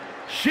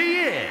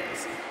 she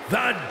is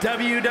the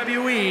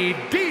WWE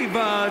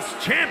Divas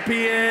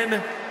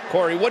Champion.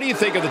 Corey, what do you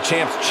think of the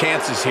champ's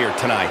chances here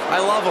tonight? I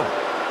love him.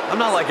 I'm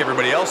not like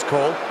everybody else,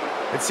 Cole.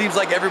 It seems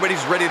like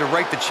everybody's ready to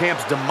write the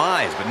champ's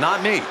demise, but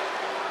not me.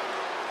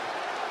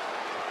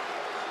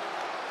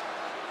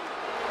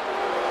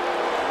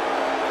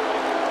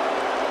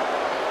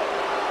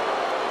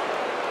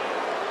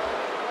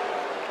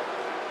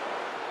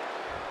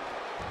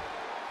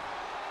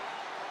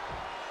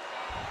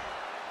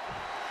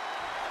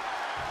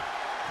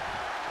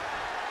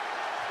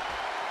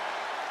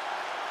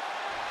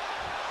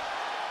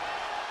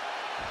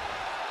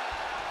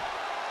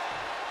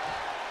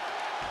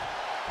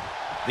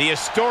 The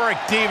historic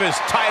Divas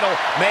title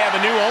may have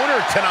a new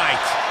owner tonight.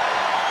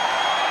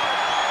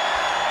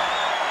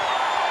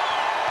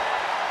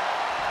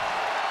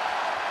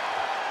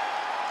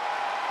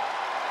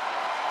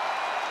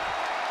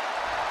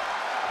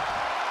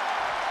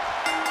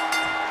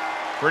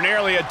 For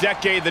nearly a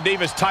decade, the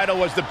Divas title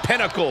was the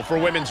pinnacle for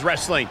women's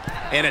wrestling,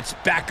 and it's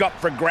back up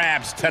for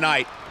grabs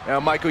tonight. Now,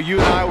 Michael, you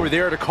and I were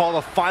there to call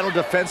the final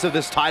defense of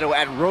this title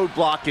at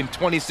Roadblock in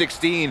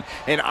 2016,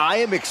 and I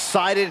am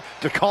excited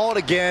to call it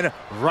again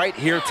right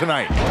here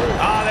tonight.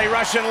 Ah, they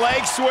Russian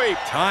leg sweep.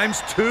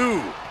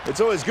 ×2. It's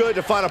always good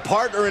to find a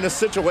partner in a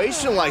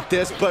situation like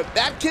this, but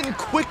that can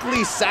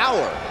quickly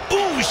sour.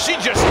 Ooh, she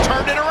just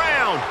turned it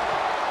around.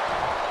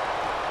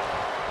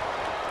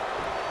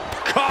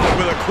 Caught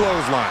with a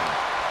clothesline.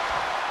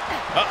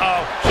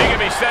 Uh-oh, she could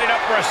be setting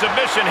up for a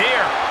submission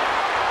here.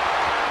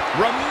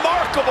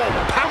 Remarkable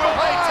power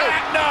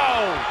attack.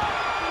 No!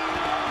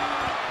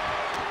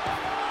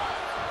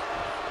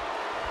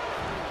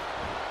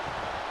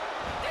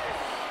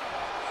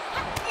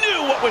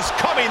 Knew what was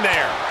coming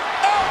there.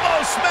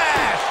 Elbow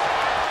smash!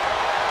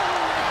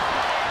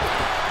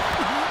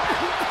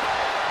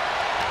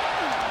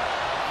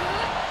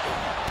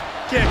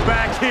 Get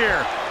back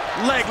here.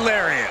 Leg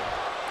lariat.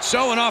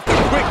 Showing off the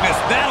quickness.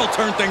 That'll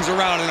turn things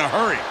around in a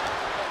hurry.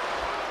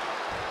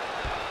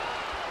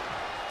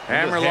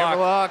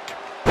 Hammerlock.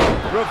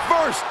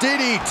 Reverse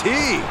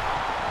DDT.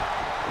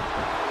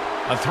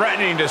 A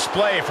threatening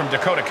display from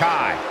Dakota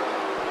Kai.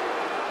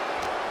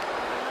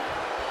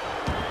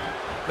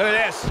 Look at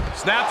this.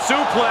 Snap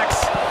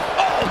suplex.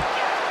 Oh!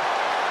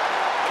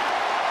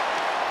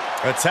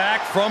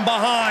 Attack from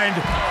behind.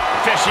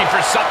 Fishing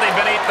for something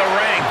beneath the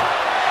ring.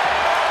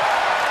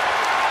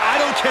 I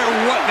don't care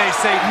what they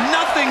say.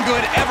 Nothing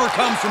good ever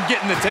comes from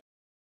getting the takedown.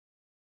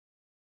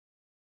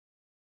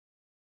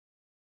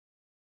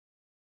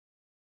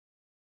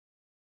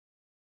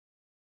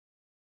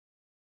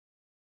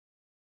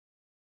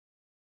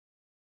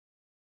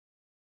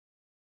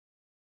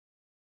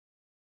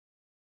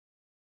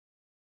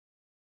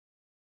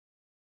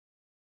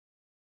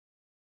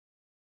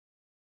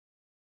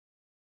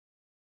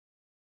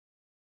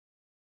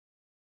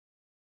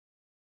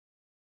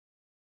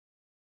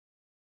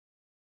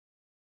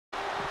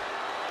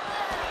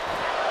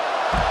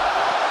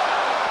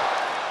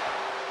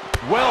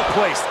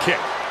 Well-placed kick.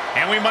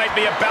 And we might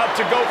be about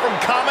to go from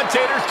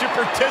commentators to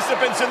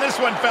participants in this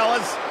one,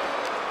 fellas.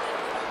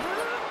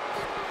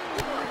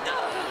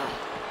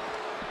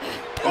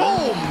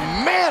 Oh,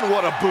 man,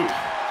 what a boot.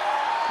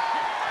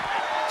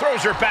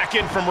 Throws her back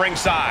in from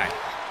ringside.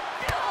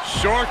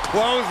 Short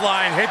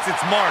clothesline hits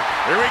its mark.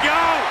 Here we go.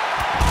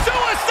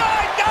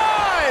 Suicide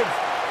dive!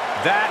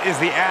 That is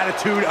the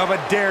attitude of a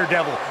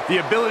daredevil. The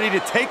ability to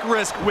take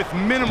risk with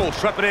minimal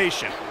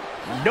trepidation.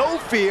 No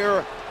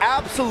fear,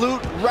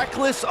 absolute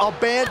reckless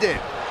abandon.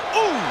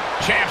 Ooh!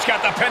 Champ's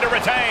got the pin to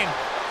retain.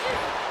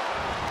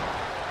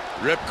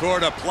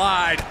 Ripcord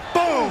applied.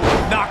 Boom!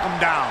 Knock him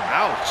down.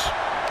 Ouch.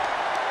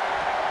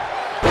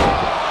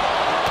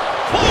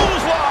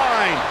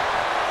 Clothesline!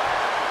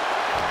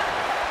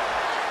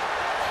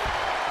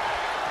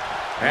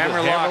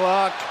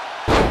 Hammerlock.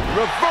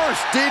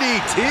 Reverse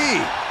DDT.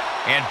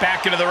 And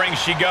back into the ring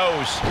she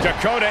goes.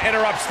 Dakota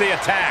interrupts the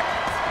attack.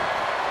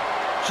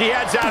 She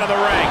heads out of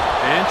the ring.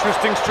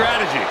 Interesting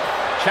strategy.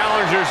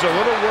 Challenger's a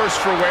little worse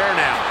for wear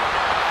now.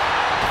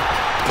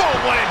 Boom,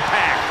 what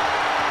impact!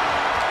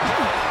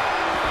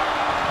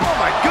 Oh,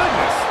 my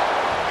goodness.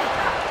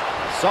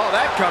 Saw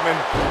that coming.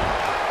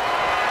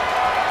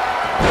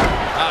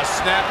 A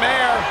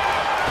snapmare.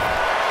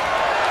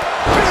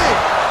 Big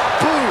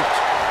boot.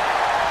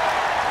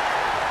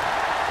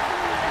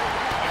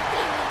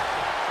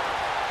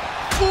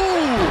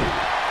 Ooh.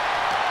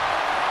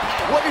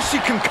 What is she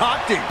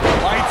concocting?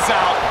 Lights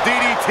out.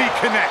 DDT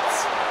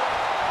connects.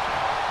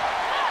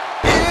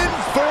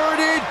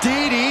 Inverted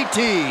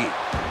DDT.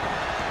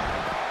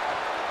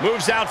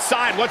 Moves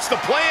outside. What's the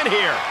plan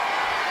here?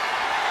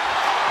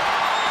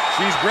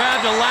 She's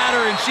grabbed a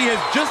ladder, and she has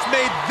just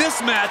made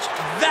this match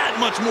that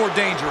much more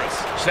dangerous.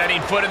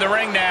 Setting foot in the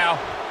ring now.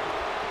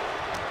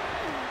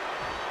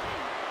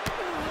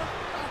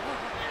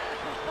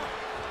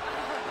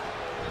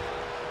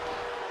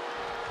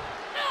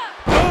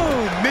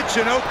 Boom!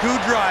 Michinoku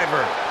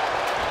driver.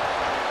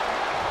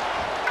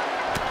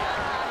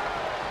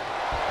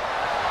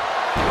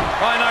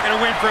 Probably not going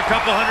to win for a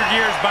couple hundred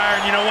years,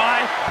 Byron. You know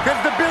why? Because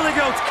the Billy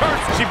Goat's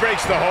cursed. She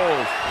breaks the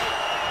hold.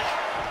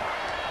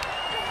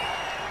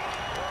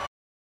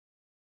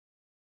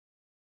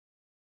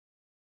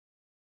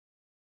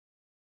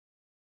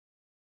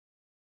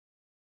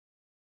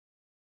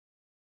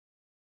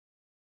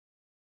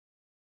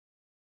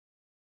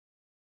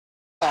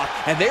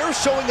 And they are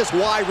showing us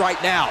why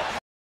right now.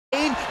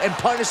 Pain and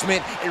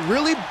punishment, it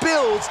really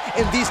builds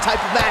in these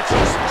type of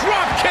matches.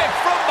 Drop kick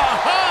from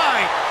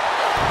behind.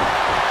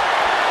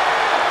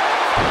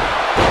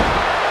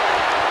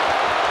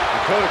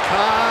 Dakota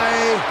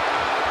Kai.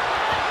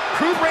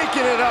 Crew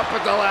breaking it up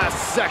at the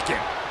last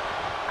second.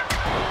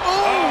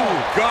 Oh,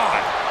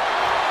 God.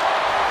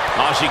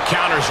 Oh, she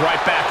counters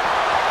right back.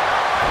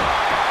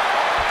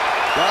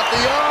 Got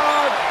the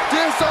arm.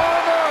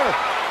 Disarmer.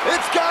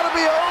 It's got to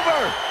be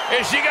over.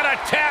 Is she going to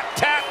tap,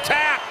 tap,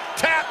 tap,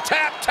 tap,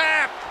 tap,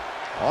 tap?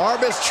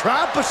 Arm is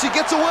trapped, but she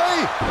gets away.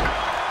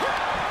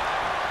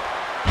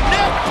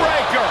 Neck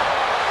breaker.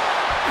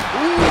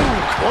 Ooh,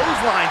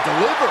 clothesline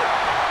delivered.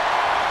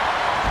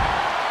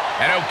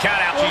 And no count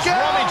out. She's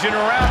rummaging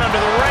around under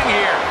the ring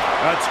here.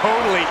 A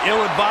totally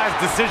ill-advised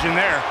decision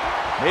there.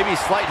 Maybe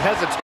slight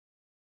hesitation.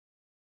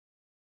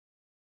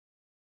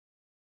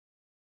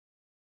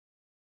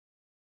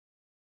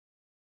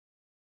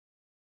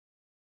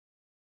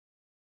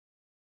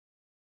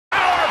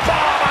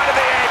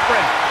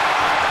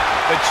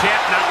 The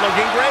champ not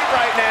looking great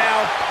right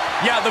now.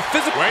 Yeah, the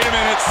physical... Wait a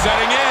minute,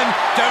 setting in.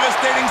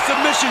 Devastating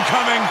submission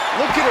coming.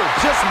 Look at her,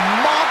 just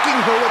mocking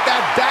her with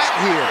that bat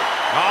here.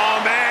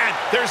 Oh, man,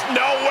 there's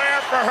nowhere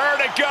for her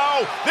to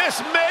go. This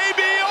may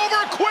be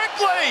over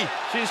quickly.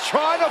 She's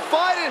trying to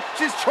fight it.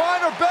 She's trying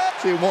her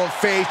best. She won't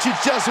fade. She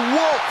just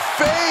won't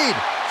fade.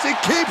 She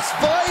keeps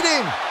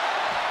fighting.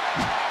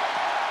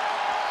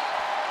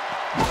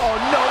 Oh,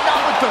 no,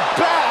 not with the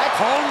back.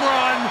 Home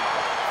run.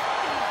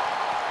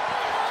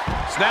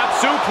 Snap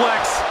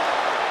suplex.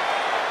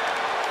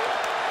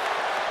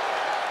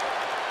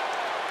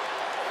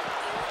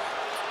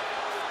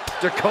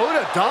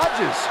 Dakota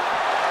dodges.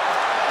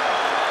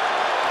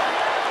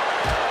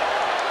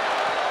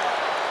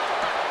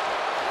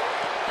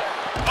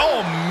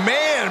 Oh,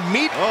 man,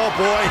 oh,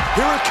 boy,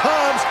 here it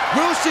comes.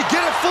 Will she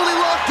get it fully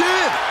locked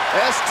in?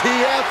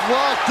 STF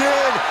locked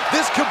in.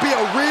 This could be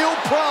a real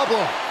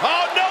problem.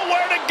 Oh,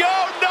 nowhere to go,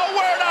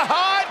 nowhere to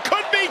hide.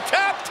 Could be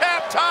tap,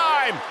 tap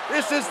time.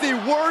 This is the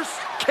worst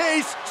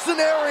case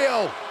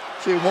scenario.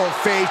 She won't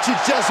fade. She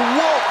just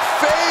won't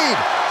fade.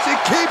 She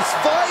keeps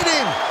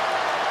fighting.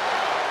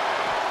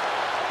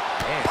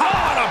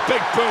 On a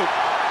big boot.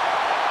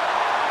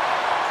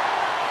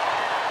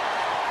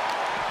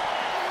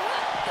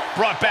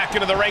 Brought back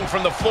into the ring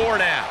from the floor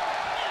now.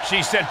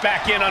 She's sent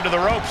back in under the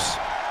ropes.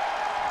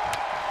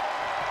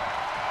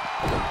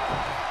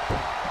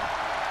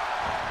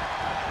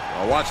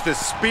 Well, watch the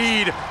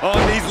speed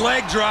on these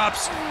leg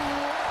drops.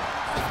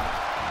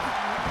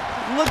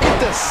 Look at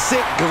the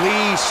sick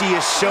glee she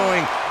is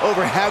showing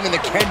over having the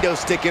kendo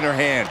stick in her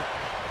hand.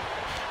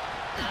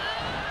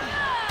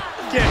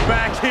 Get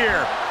back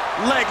here.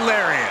 Leg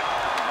lariat.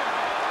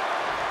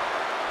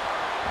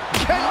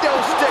 Kendo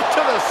stick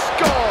to the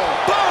skull.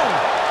 Boom!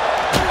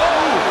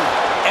 Oh!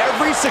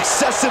 Every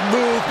successive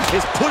move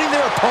is putting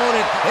their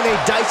opponent in a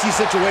dicey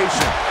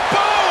situation.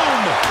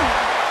 Boom!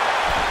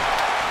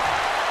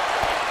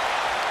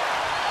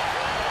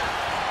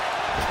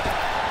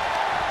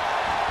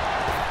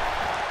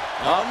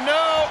 Oh,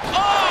 no.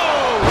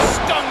 Oh,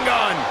 stun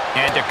gun.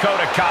 And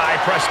Dakota Kai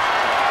pressed.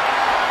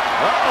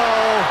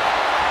 Uh-oh.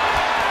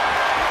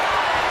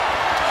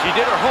 She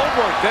did her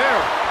homework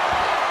there.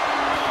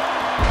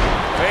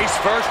 Face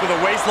first with a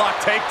waistlock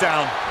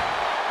takedown.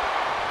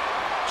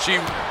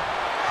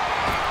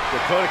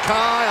 Dakota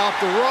Kai off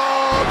the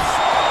ropes.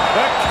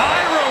 The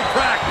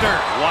chiropractor.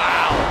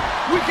 Wow.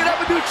 We could have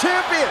a new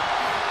champion.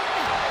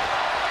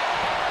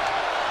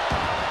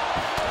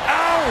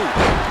 Ow!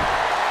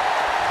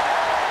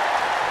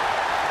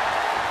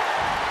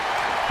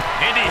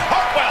 Indy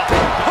Hartwell.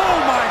 Oh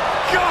my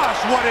gosh,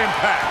 what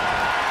impact!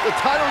 The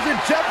title's in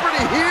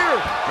jeopardy here.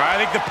 I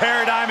think the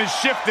paradigm has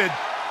shifted.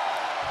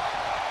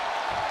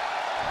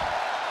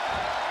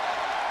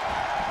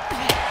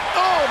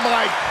 Oh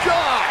my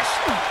gosh.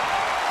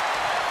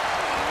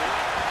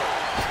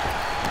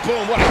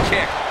 Boom, what a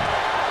kick.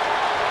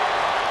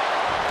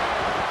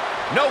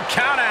 No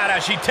count out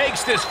as she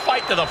takes this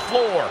fight to the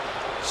floor.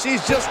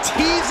 She's just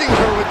teasing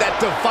her with that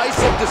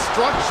divisive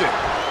destruction.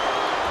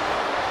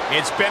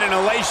 It's been an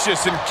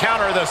hellacious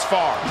encounter thus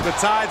far. The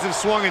tides have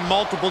swung in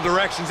multiple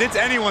directions. It's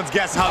anyone's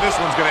guess how this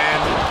one's gonna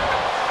end.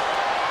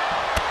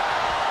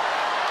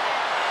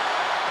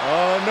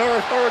 Oh, no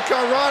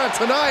Hurricane Rana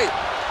tonight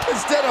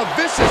instead of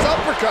vicious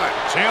uppercut.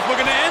 Champ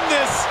looking to end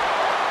this.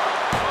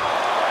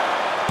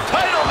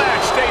 Title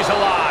match stays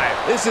alive.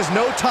 This is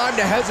no time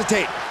to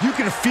hesitate. You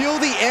can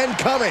feel the end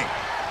coming.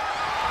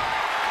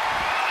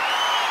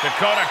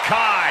 Dakota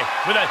Kai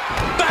with a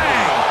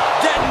Bang!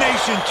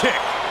 Detonation kick.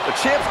 The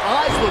champ's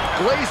eyes look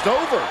glazed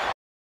over.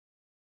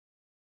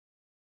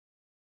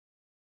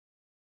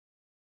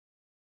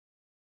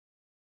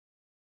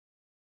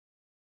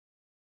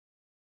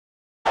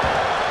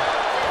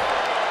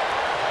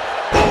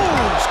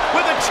 emerge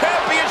with a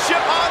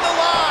championship on the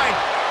line.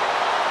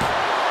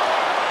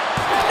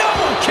 No!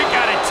 Kick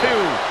out at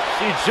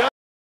 2. She just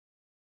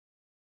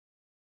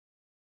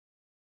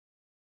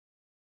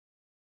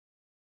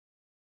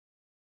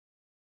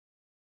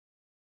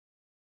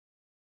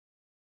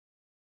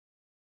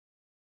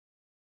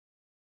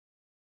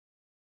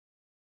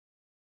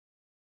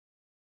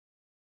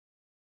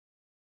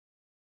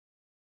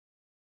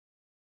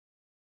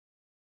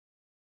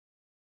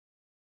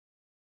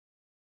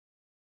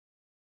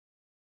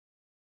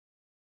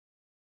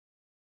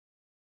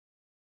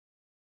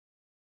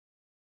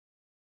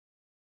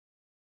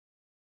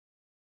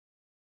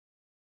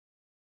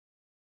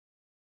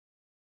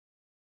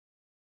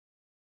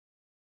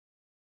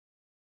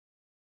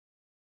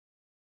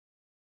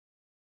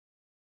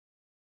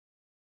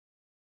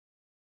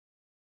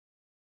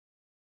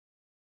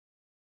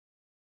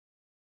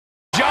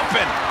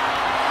jumping.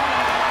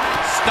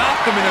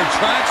 Stop them in their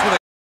tracks with a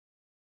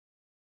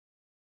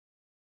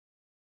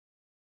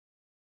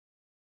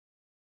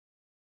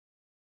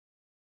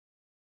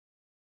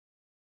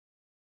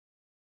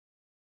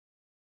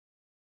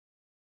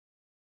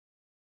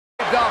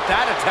off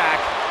that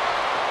attack.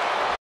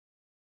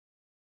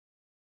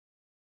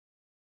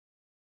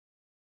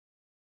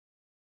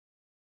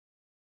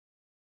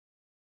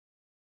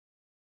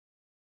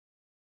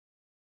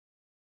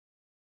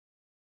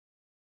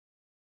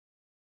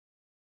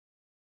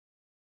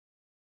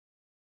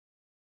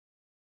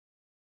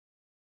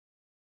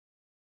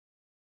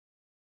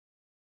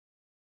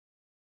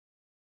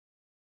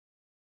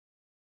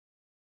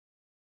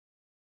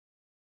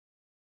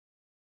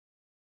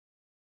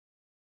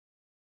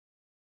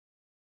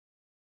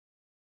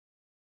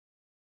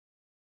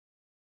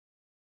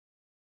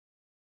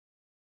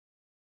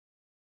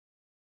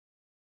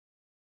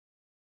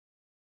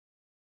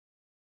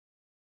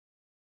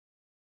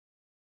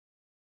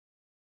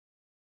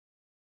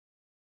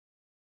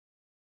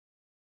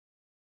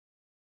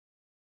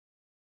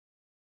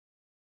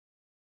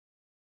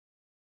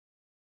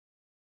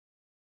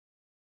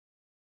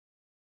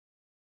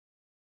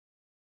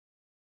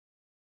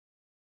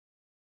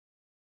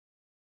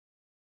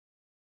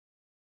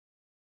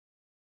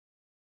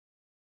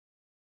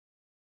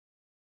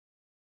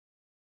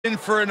 in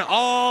for an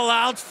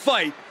all-out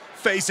fight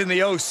facing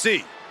the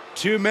OC.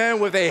 Two men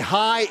with a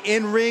high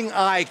in-ring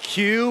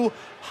IQ,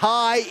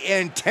 high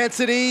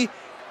intensity,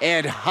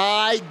 and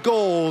high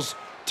goals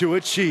to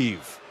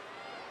achieve.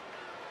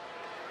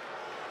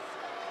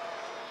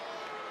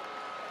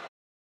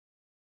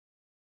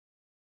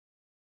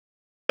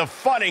 The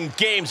fun and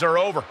games are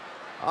over.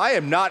 I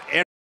am not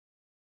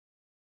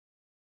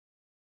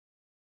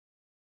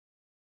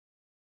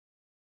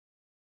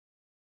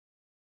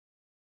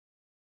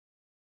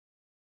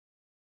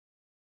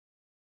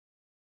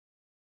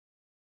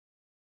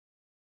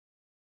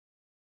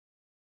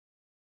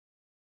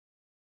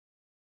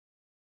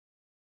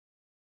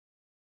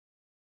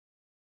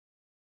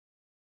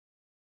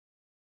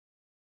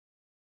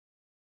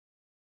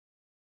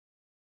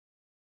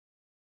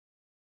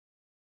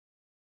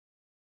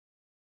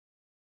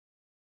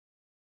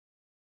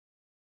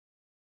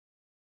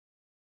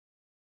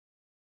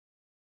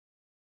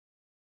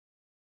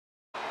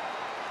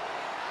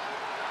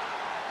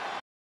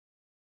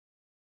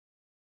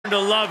To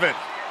love it.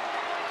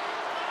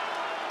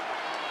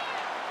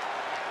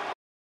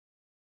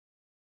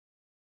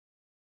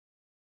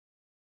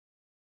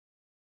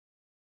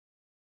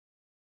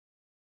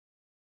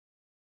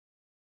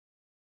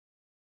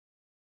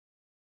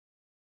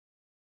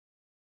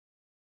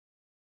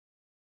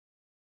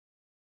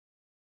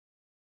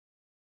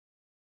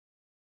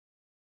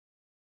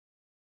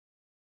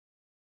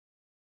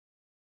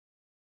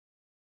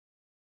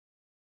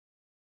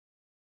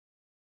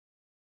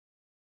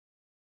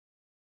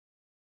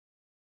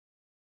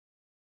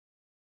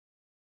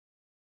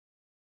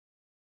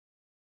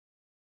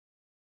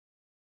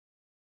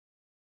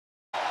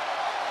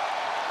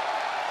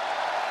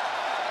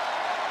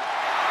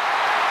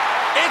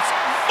 It's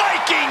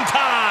Viking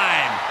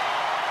time!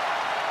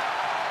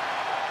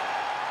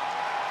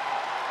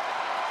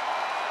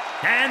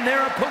 And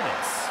their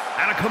opponents,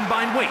 at a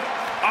combined weight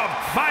of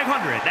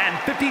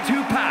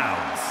 552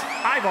 pounds,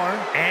 Ivar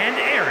and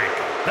Eric,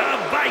 the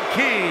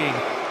Viking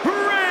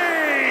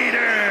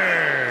Raiders!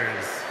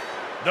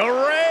 The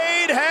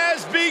raid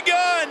has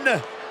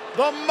begun!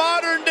 The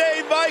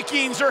modern-day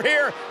Vikings are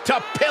here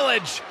to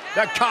pillage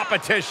the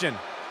competition.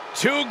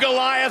 Two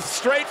Goliaths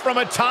straight from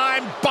a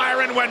time,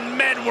 Byron, when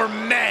men were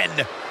men.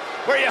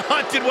 Where you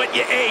hunted what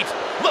you ate,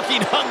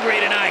 looking hungry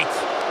tonight.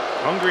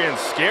 hungry and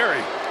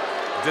scary.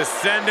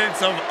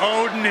 Descendants of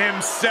Odin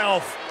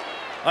himself,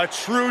 a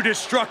true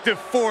destructive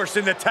force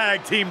in the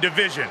tag team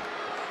division.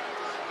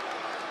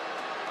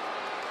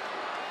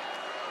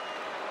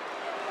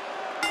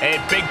 A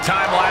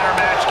big-time ladder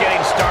match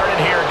getting started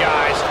here,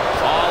 guys.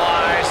 All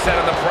eyes set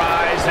on the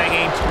prize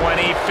hanging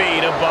 20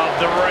 feet above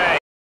the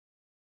ring.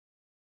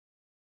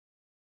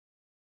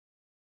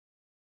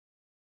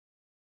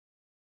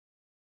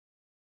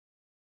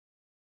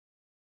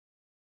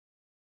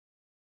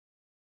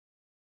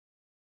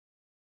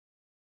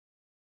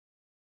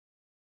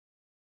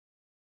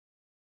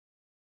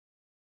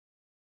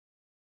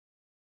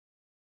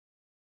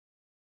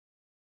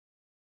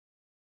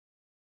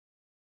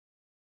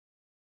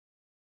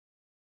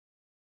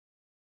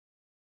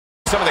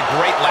 Some of the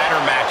great ladder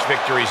match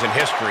victories in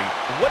history,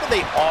 what do they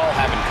all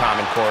have in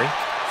common, Corey?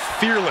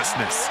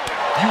 Fearlessness.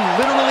 You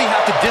literally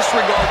have to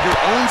disregard your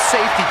own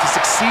safety to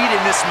succeed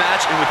in this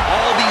match, and with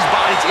all these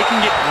bodies, it can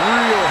get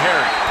real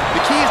hairy.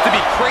 The key is to be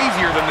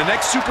crazier than the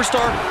next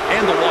superstar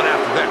and the one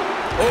after them.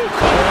 Oh,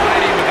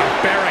 colliding with a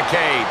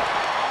barricade.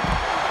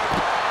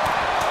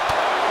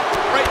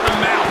 Right in the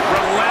mouth,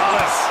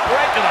 relentless.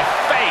 Right to the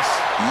face.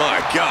 My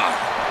God.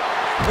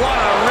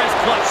 What a wrist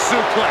clutch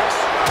suplex.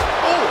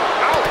 Oh,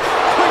 ouch.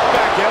 Quick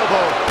back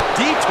elbow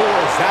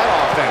detours that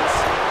offense.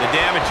 The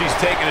damage he's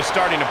taken is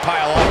starting to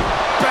pile up.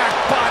 Back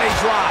body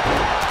drop.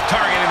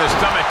 Targeting the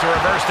stomach to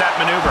reverse that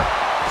maneuver.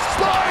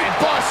 Spine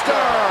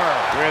buster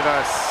with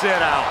a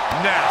sit out.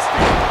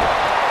 Nasty.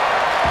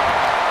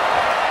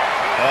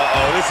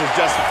 Uh-oh, this is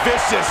just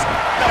vicious.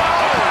 No,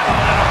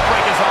 that'll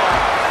break his arm.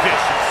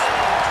 Vicious.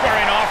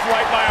 Squaring off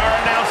right by our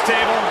announce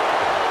table.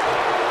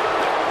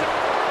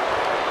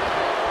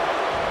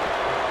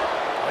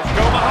 Let's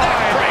go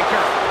behind.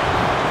 Breaker.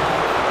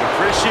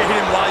 Appreciate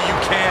him while you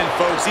can,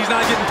 folks. He's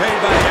not getting paid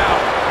by the hour.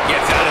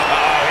 Gets out of the...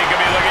 Oh, he could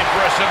be looking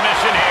for a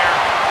submission here.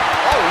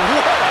 Oh,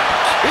 what a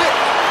kick.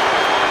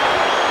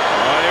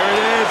 Oh, there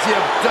it is, the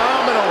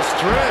abdominal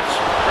stretch.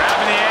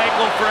 Grabbing the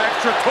ankle for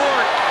extra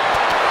torque.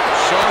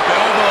 Sharp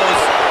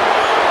elbows.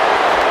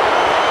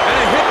 And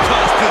a hip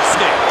toss to the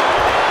stick.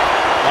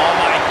 Oh,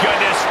 my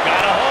goodness.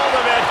 Got a hold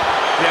of it.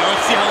 Yeah,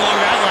 let's see how long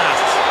that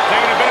lasts.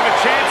 Taking a bit of a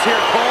chance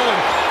here, Cole,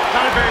 and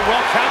not a very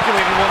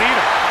well-calculated one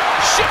either.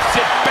 Shifts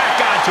it back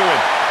onto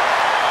him.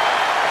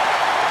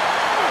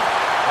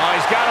 Oh,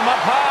 he's got him up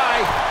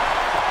high.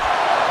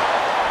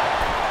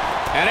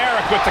 And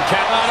Eric with the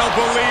count. I don't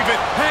believe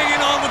it. Hanging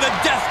on with a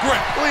death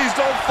grip. Please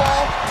don't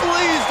fall.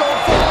 Please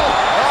don't fall.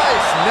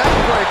 Nice neck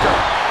breaker.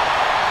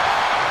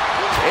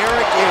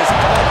 Eric is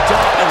pumped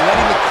up and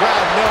letting the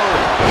crowd know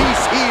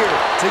he's here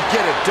to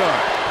get it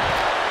done.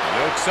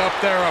 Looks up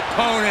their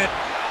opponent.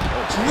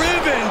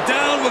 Driven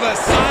down with a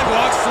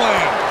sidewalk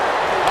slam.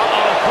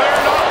 Uh-oh,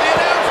 clearing off the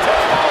announce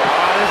table.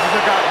 Oh, this is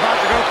about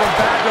to go from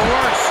bad to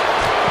worse.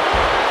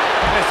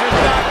 This is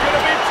not going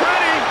to be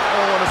pretty. I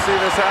don't want to see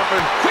this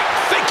happen. Quick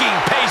thinking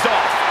pays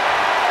off.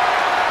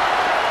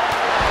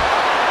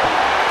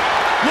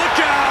 Look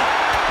out.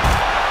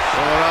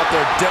 Someone out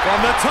there dip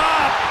From the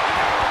top.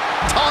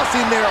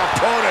 tossing their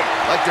opponent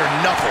like they're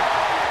nothing.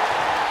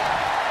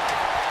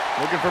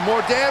 Looking for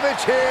more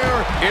damage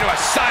here. Into a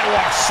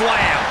sidewalk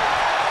slam.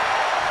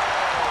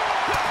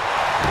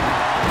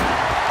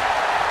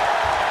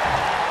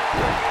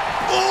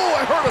 Oh,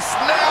 I heard a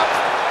snap.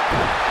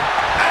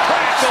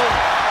 Crackle.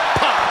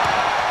 Pop.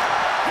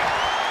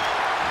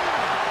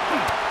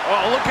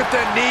 Oh, look at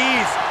the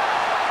knees.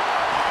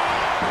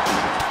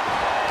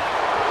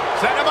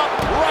 Set him up.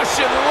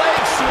 Russian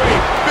leg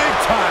sweep. Big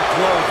time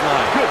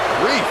clothesline. Good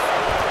grief.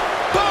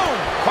 Boom.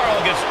 Carl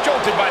gets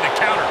jolted by the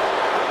counter.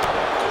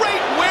 Great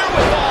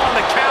wherewithal on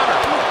the counter.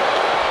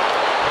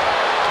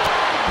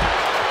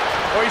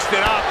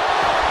 Hoisted up.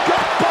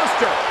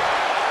 Gutbuster.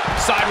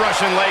 Side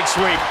Russian leg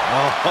sweep.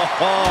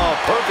 Oh,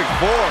 perfect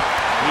form.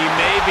 He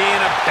may be in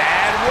a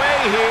bad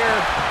way here.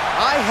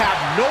 I have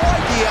no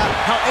idea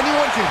how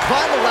anyone can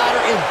climb a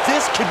ladder in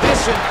this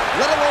condition,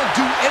 let alone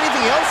do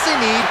anything else they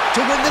need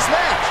to win this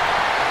match.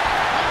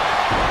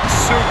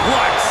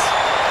 Suplex.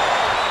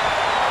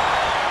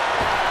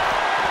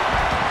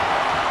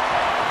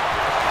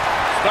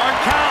 Start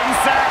counting,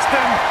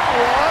 Saxton.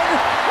 1,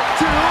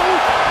 2,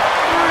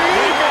 3.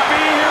 We could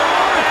be here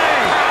all day.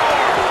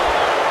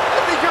 I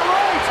think you're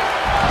right.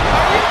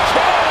 Are you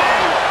kidding me?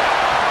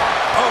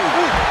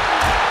 Oh.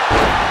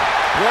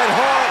 Red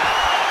Hart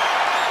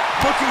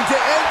looking to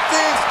end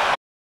things.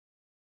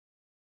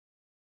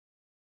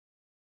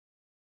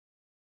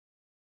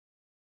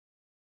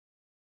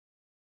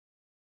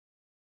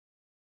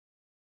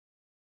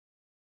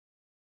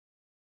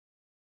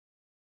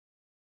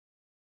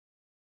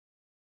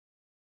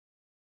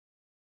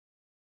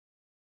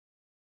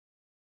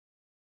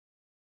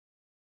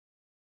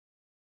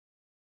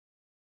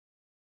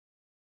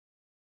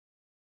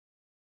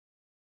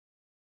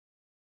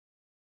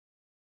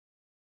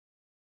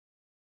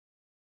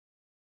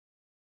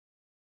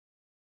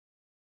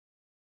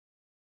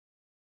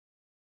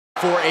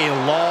 For a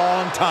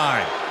long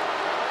time.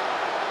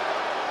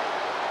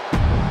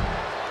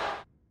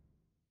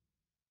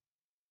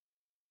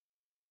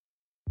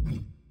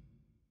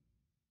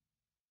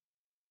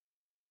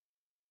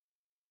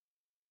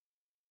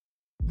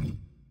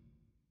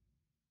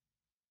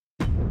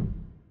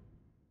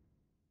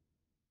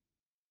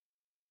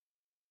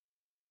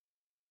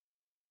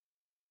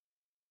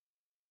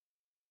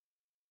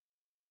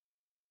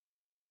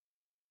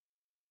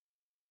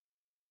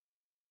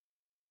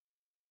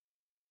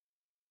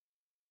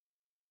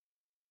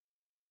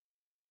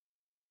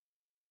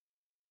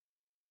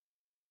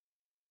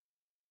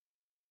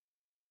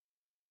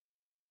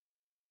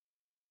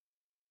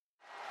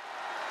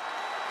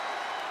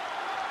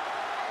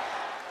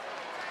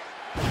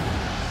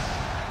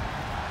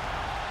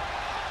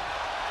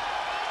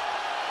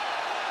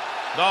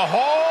 The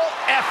whole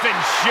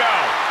effing show.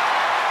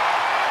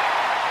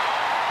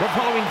 The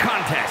following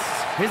contest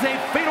is a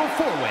fatal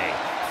four-way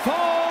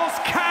Falls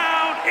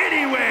Count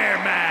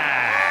Anywhere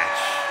match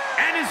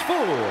and is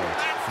for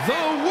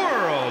the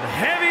World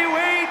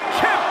Heavyweight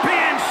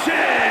Championship.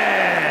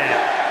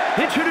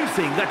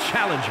 Introducing the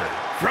challenger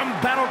from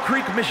Battle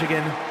Creek,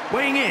 Michigan,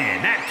 weighing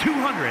in at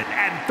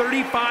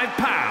 235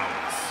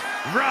 pounds,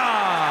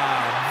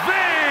 Rob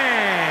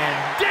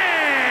Van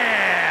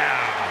Dam.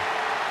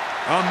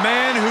 A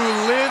man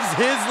who lives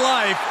his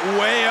life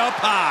way up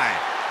high.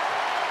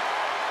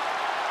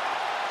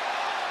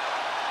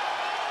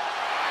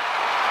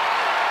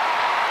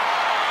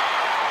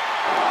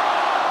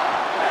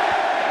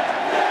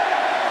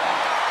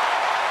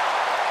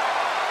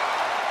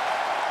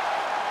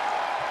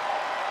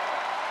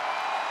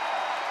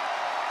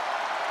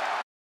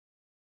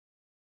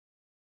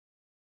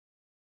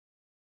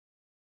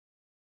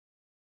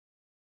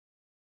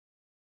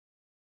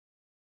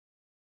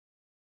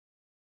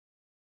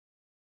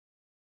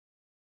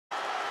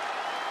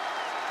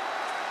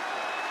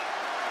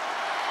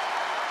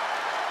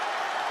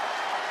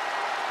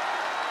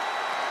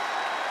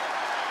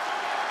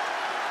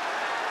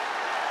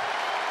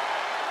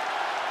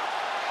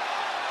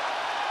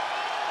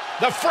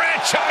 The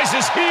franchise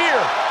is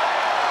here.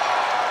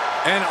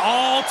 An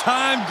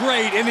all-time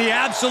great in the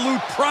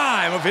absolute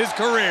prime of his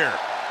career.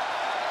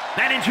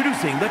 And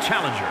introducing the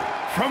challenger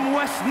from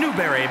West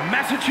Newbury,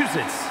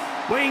 Massachusetts,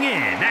 weighing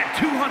in at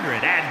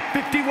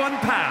 251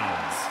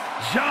 pounds,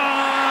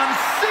 John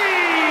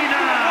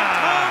Cena!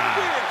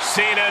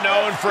 Cena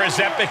known for his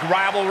epic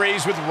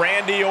rivalries with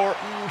Randy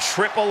Orton,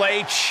 Triple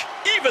H,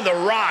 even The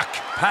Rock.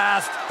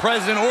 Past,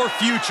 present, or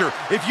future,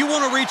 if you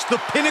want to reach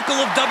the pinnacle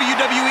of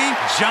WWE,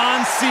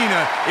 John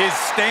Cena is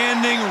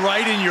standing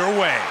right in your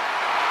way.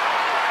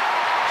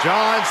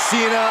 John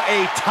Cena,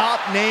 a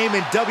top name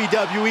in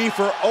WWE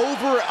for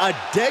over a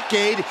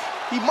decade.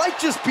 He might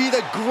just be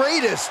the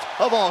greatest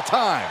of all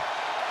time.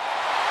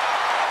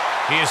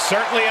 He is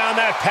certainly on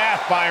that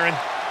path, Byron.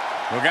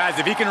 Well, guys,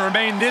 if he can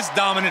remain this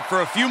dominant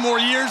for a few more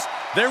years,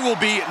 there will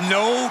be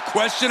no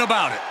question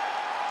about it.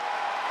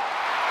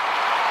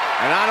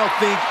 And I don't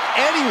think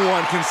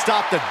anyone can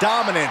stop the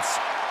dominance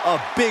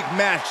of Big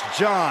Match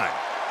John.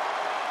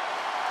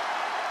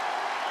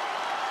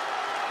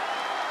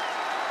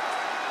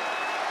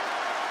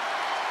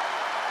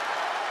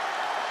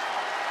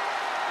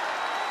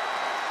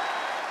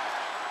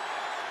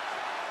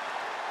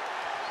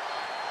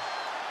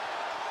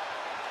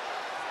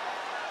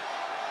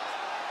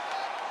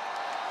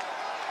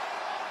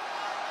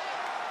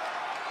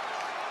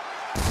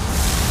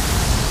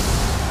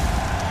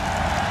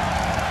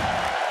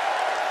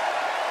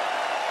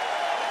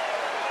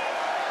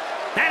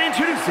 And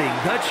introducing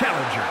the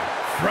challenger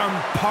from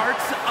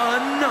parts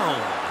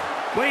unknown,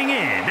 weighing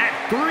in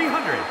at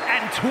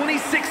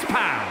 326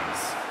 pounds,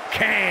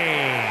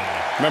 Kane.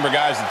 Remember,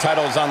 guys, the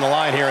title is on the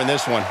line here in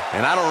this one.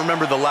 And I don't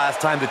remember the last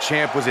time the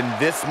champ was in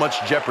this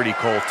much jeopardy,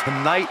 Cole.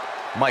 Tonight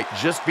might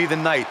just be the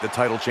night the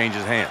title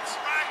changes hands.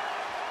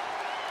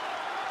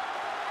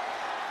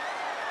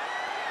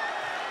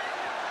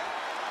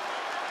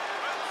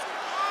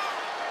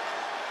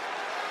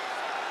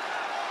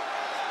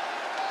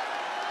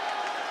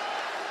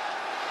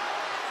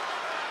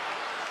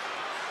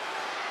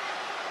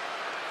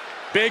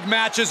 Big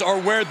matches are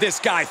where this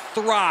guy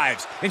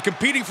thrives, and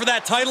competing for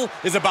that title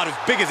is about as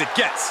big as it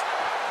gets.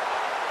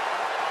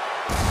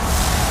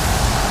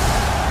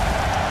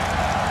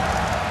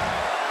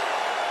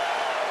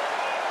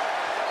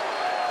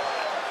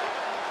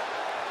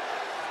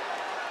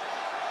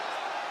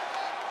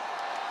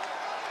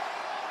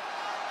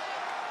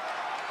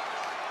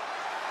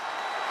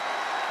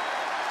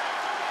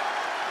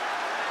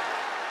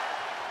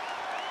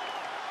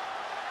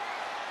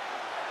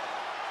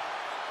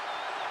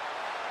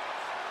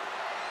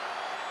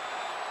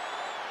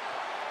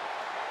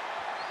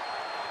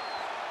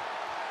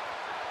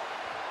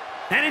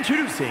 And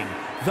introducing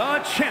the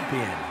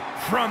champion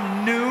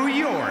from New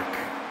York,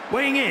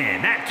 weighing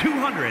in at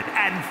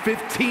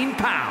 215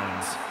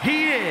 pounds,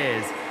 he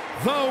is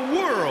the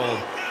World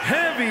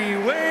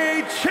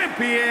Heavyweight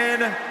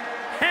Champion,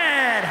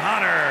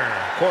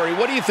 Headhunter. Corey,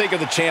 what do you think of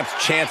the champ's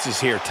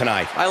chances here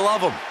tonight? I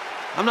love him.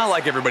 I'm not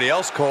like everybody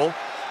else, Cole.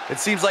 It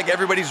seems like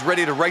everybody's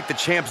ready to write the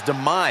champ's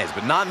demise,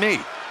 but not me.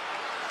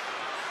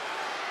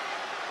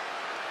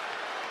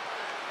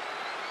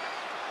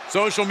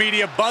 Social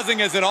media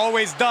buzzing as it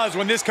always does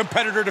when this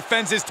competitor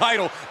defends his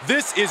title.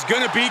 This is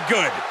gonna be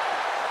good.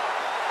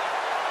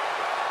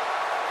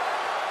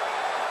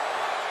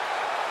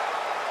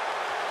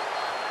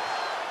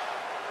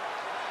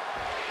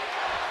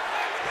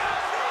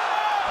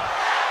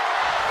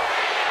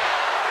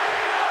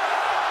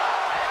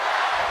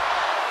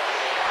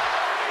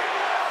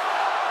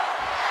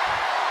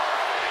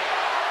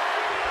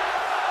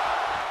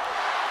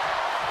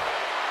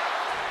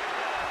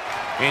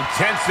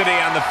 Intensity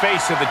on the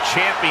face of the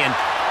champion.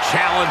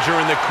 Challenger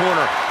in the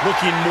corner,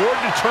 looking more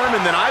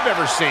determined than I've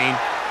ever seen.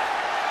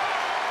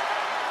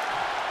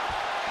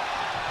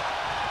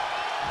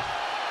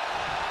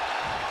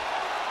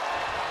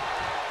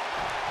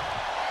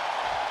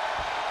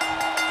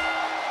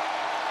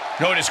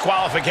 No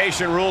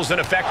disqualification rules in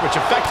effect, which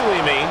effectively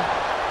mean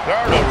there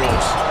are no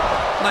rules.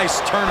 Nice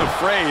turn of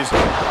phrase,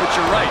 but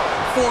you're right.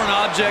 Foreign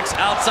objects,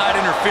 outside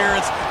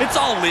interference, it's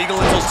all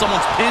legal until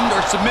someone's pinned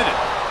or submitted.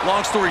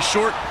 Long story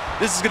short,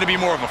 this is going to be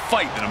more of a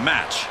fight than a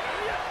match.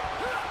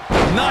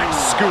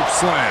 Nice scoop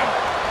slam.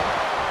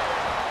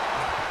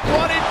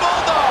 Running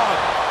Bulldog.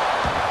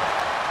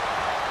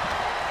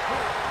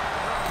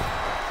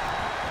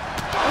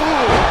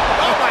 Ooh.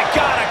 Oh, my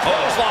God, a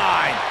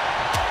clothesline.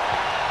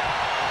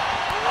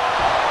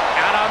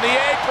 Out on the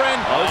apron.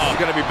 Oh, this is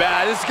going to be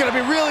bad. This is going to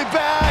be really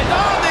bad.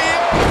 On the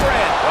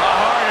apron. The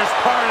hardest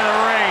part of the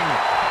ring.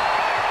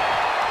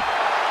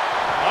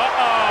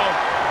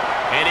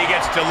 Uh-oh. And he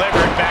gets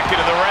delivered back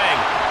into the ring.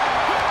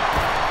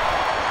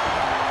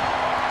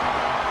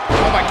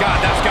 Oh, my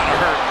God, that's got to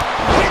hurt.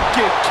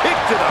 Wicked kick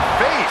to the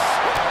face.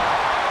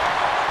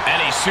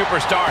 Any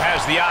superstar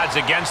has the odds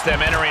against them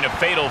entering a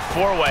fatal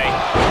four-way.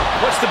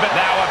 What's the bet?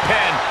 Now a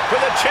pin for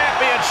the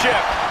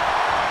championship.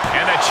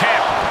 And the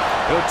champ.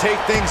 He'll take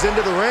things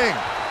into the ring.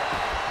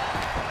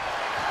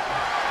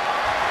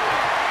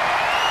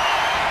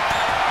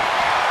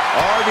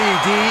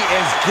 RVD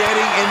is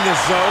getting in the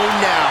zone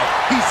now.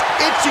 He's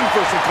itching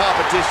for some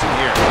competition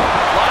here.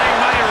 Flying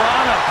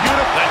Mayorana,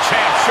 beautiful. The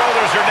champ's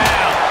shoulders are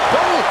down.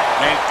 Boom.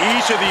 And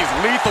each of these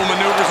lethal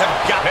maneuvers have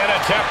got... Pin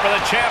attempt for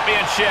the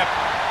championship.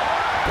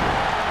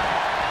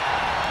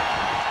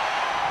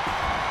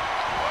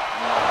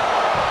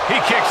 He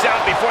kicks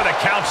out before the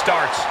count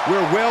starts.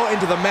 We're well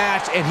into the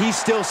match, and he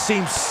still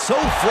seems so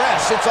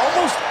fresh. It's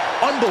almost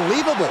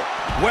unbelievable.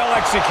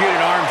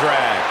 Well-executed arm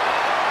drag.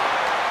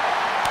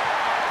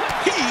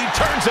 He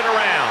turns it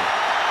around.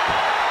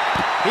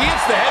 He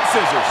hits the head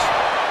scissors.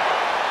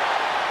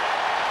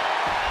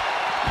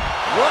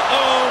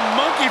 Uh-oh,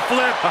 monkey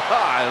flip.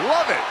 I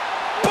love it.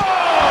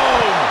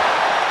 Boom!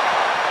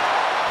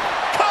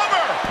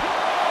 Cover!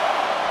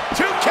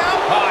 2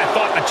 count. Oh, I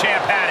thought the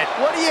champ had it.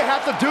 What do you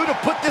have to do to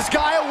put this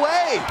guy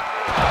away?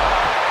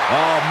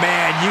 Oh,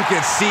 man, you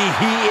can see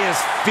he is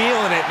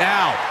feeling it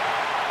now.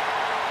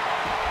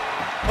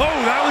 Oh,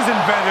 that was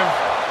inventive.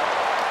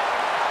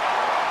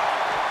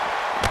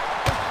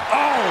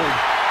 Oh!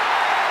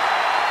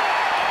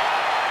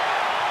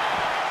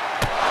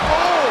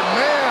 Oh,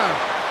 man!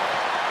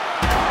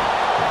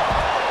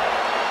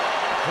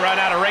 Run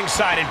out of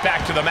ringside and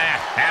back to the mat.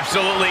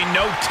 Absolutely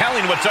no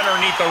telling what's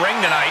underneath the ring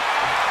tonight.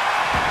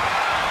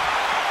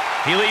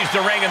 He leaves the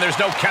ring and there's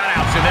no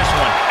countouts in this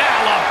one.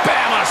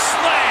 Alabama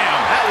slam!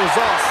 That was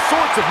all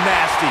sorts of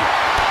nasty.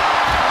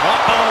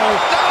 Uh-oh.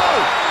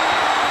 No!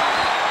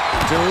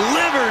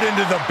 Delivered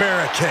into the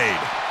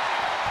barricade.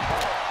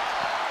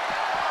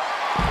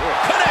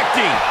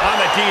 Connecting on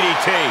the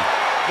DDT.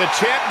 The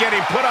champ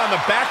getting put on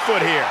the back foot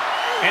here.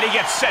 And he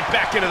gets set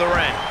back into the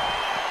ring.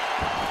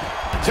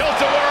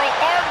 Tilt-a-whirl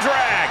arm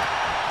drag.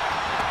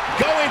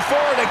 Going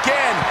forward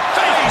again.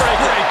 Face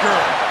breaker.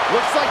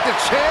 Looks like the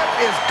champ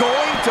is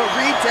going to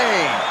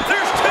retain.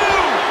 There's 2.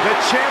 The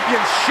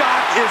champion's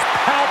shot is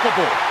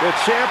palpable. The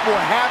champ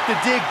will have to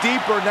dig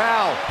deeper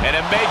now. And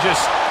it may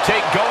just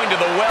take going to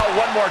the well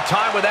one more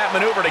time with that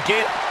maneuver to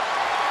get.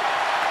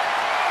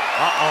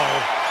 Uh-oh.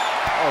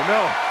 Oh,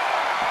 no.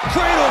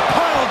 Cradle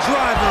pile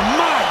driver,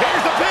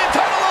 Here's the pin,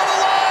 title on the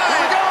line. Here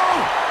we go.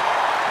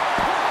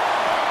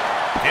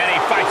 And he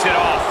fights it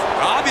off.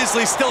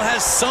 obviously still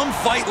has some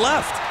fight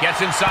left.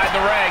 Gets inside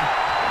the ring.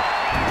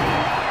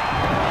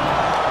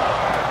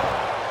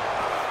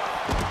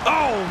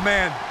 Oh,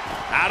 man.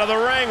 Out of the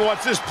ring.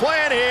 What's his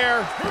plan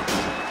here?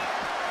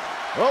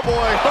 Oh,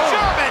 boy.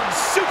 German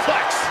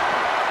suplex.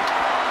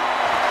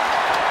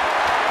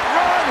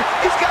 Run.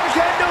 He's got a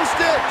kendo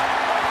stick.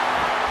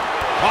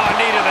 Oh,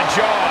 knee to the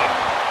jaw.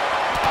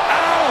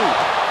 Ow.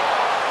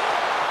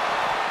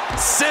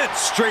 Sent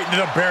straight into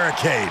the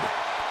barricade.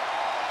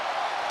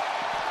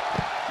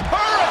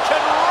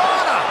 Hurricane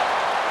Rana.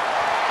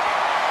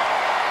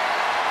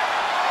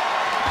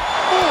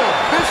 Ooh,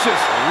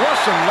 vicious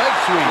Russian leg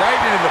sweep.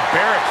 Right into the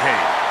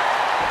barricade.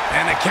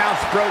 And the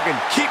count's broken,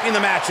 keeping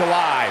the match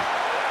alive.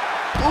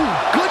 Ooh,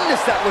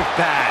 goodness, that looked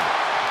bad.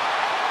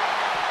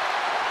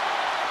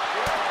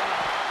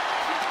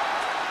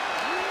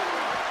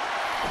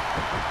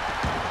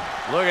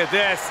 Look at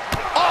this.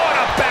 Oh,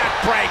 and a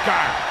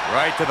backbreaker.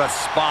 Right to the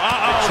spot.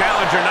 The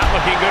challenger not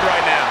looking good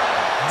right now.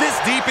 This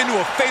deep into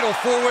a fatal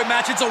four-way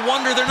match, it's a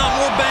wonder they're not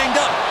more banged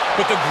up.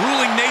 But the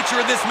grueling nature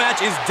of this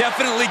match is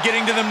definitely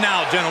getting to them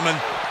now, gentlemen.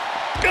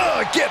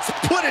 Gets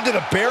put into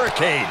the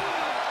barricade.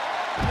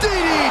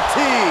 DDT.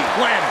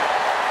 Planted.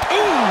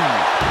 Ooh.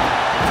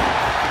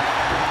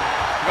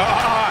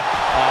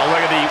 Oh,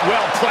 look at the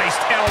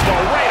well-placed elbow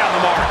right on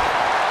the mark.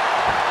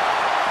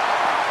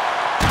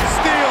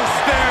 Steel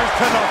stairs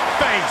to the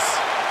face.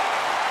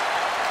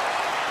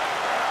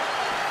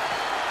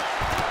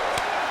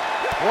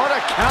 What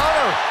a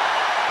counter.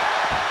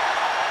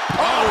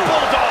 Oh,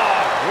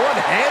 Bulldog.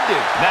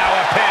 One-handed. Now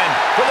a pin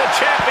for the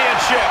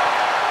championship.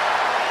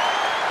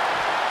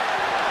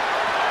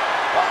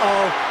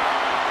 Uh-oh.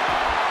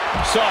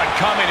 Saw it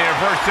coming and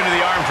reversed into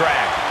the arm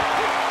drag.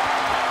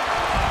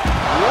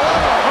 What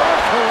a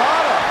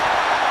hurricanrana.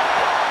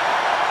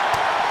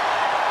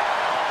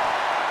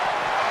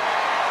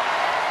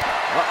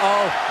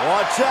 Uh-oh,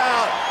 watch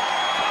out.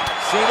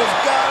 Cena's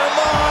got him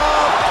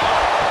up.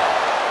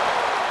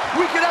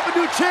 We could have a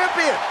new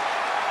champion.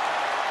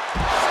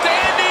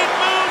 Standing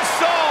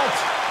moonsault.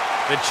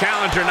 The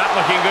challenger not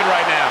looking good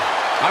right now.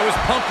 I was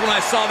pumped when I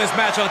saw this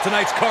match on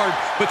tonight's card,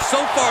 but so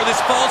far this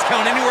Falls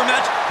Count Anywhere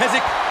match has it...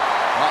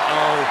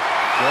 Uh-oh,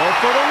 go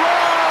for the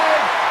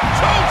ride.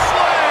 Choke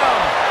slam.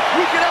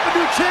 We could have a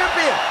new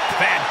champion.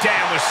 Van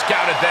Dam was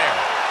scouted there.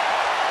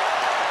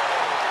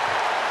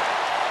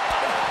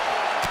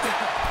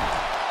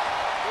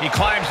 He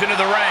climbs into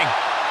the ring.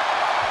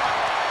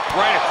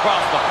 right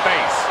across the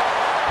face.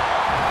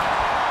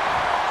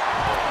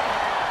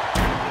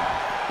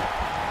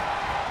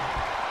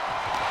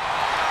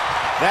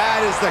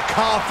 That is the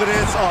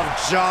confidence of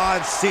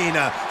John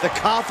Cena. The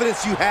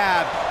confidence you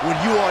have when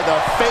you are the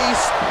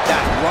face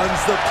that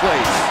runs the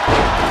place.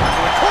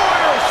 In the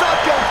corner,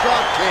 shotgun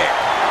drop kick.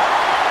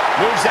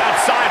 Moves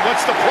outside.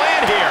 What's the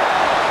plan here?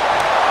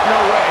 No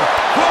way.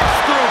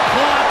 Corkscrew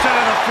plunge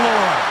into the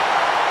floor.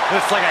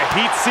 Looks like a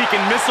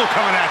heat-seeking missile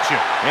coming at you.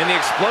 And the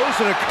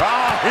explosion of...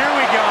 Oh, here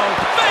we go.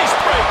 Face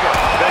breaker.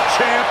 The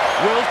champ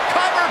will...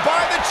 Cover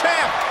by the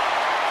champ.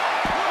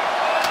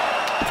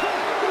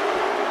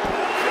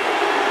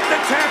 The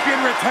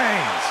champion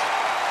retains.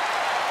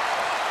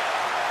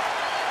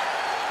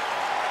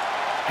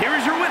 Here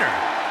is your winner,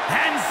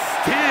 and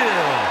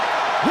still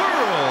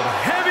World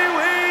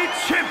Heavyweight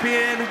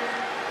Champion,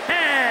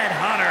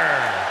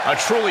 Headhunter. A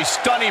truly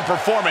stunning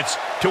performance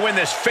to win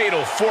this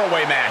fatal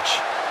four-way match.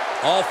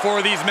 All four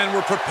of these men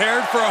were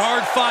prepared for a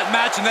hard-fought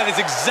match, and that is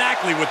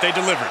exactly what they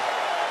delivered.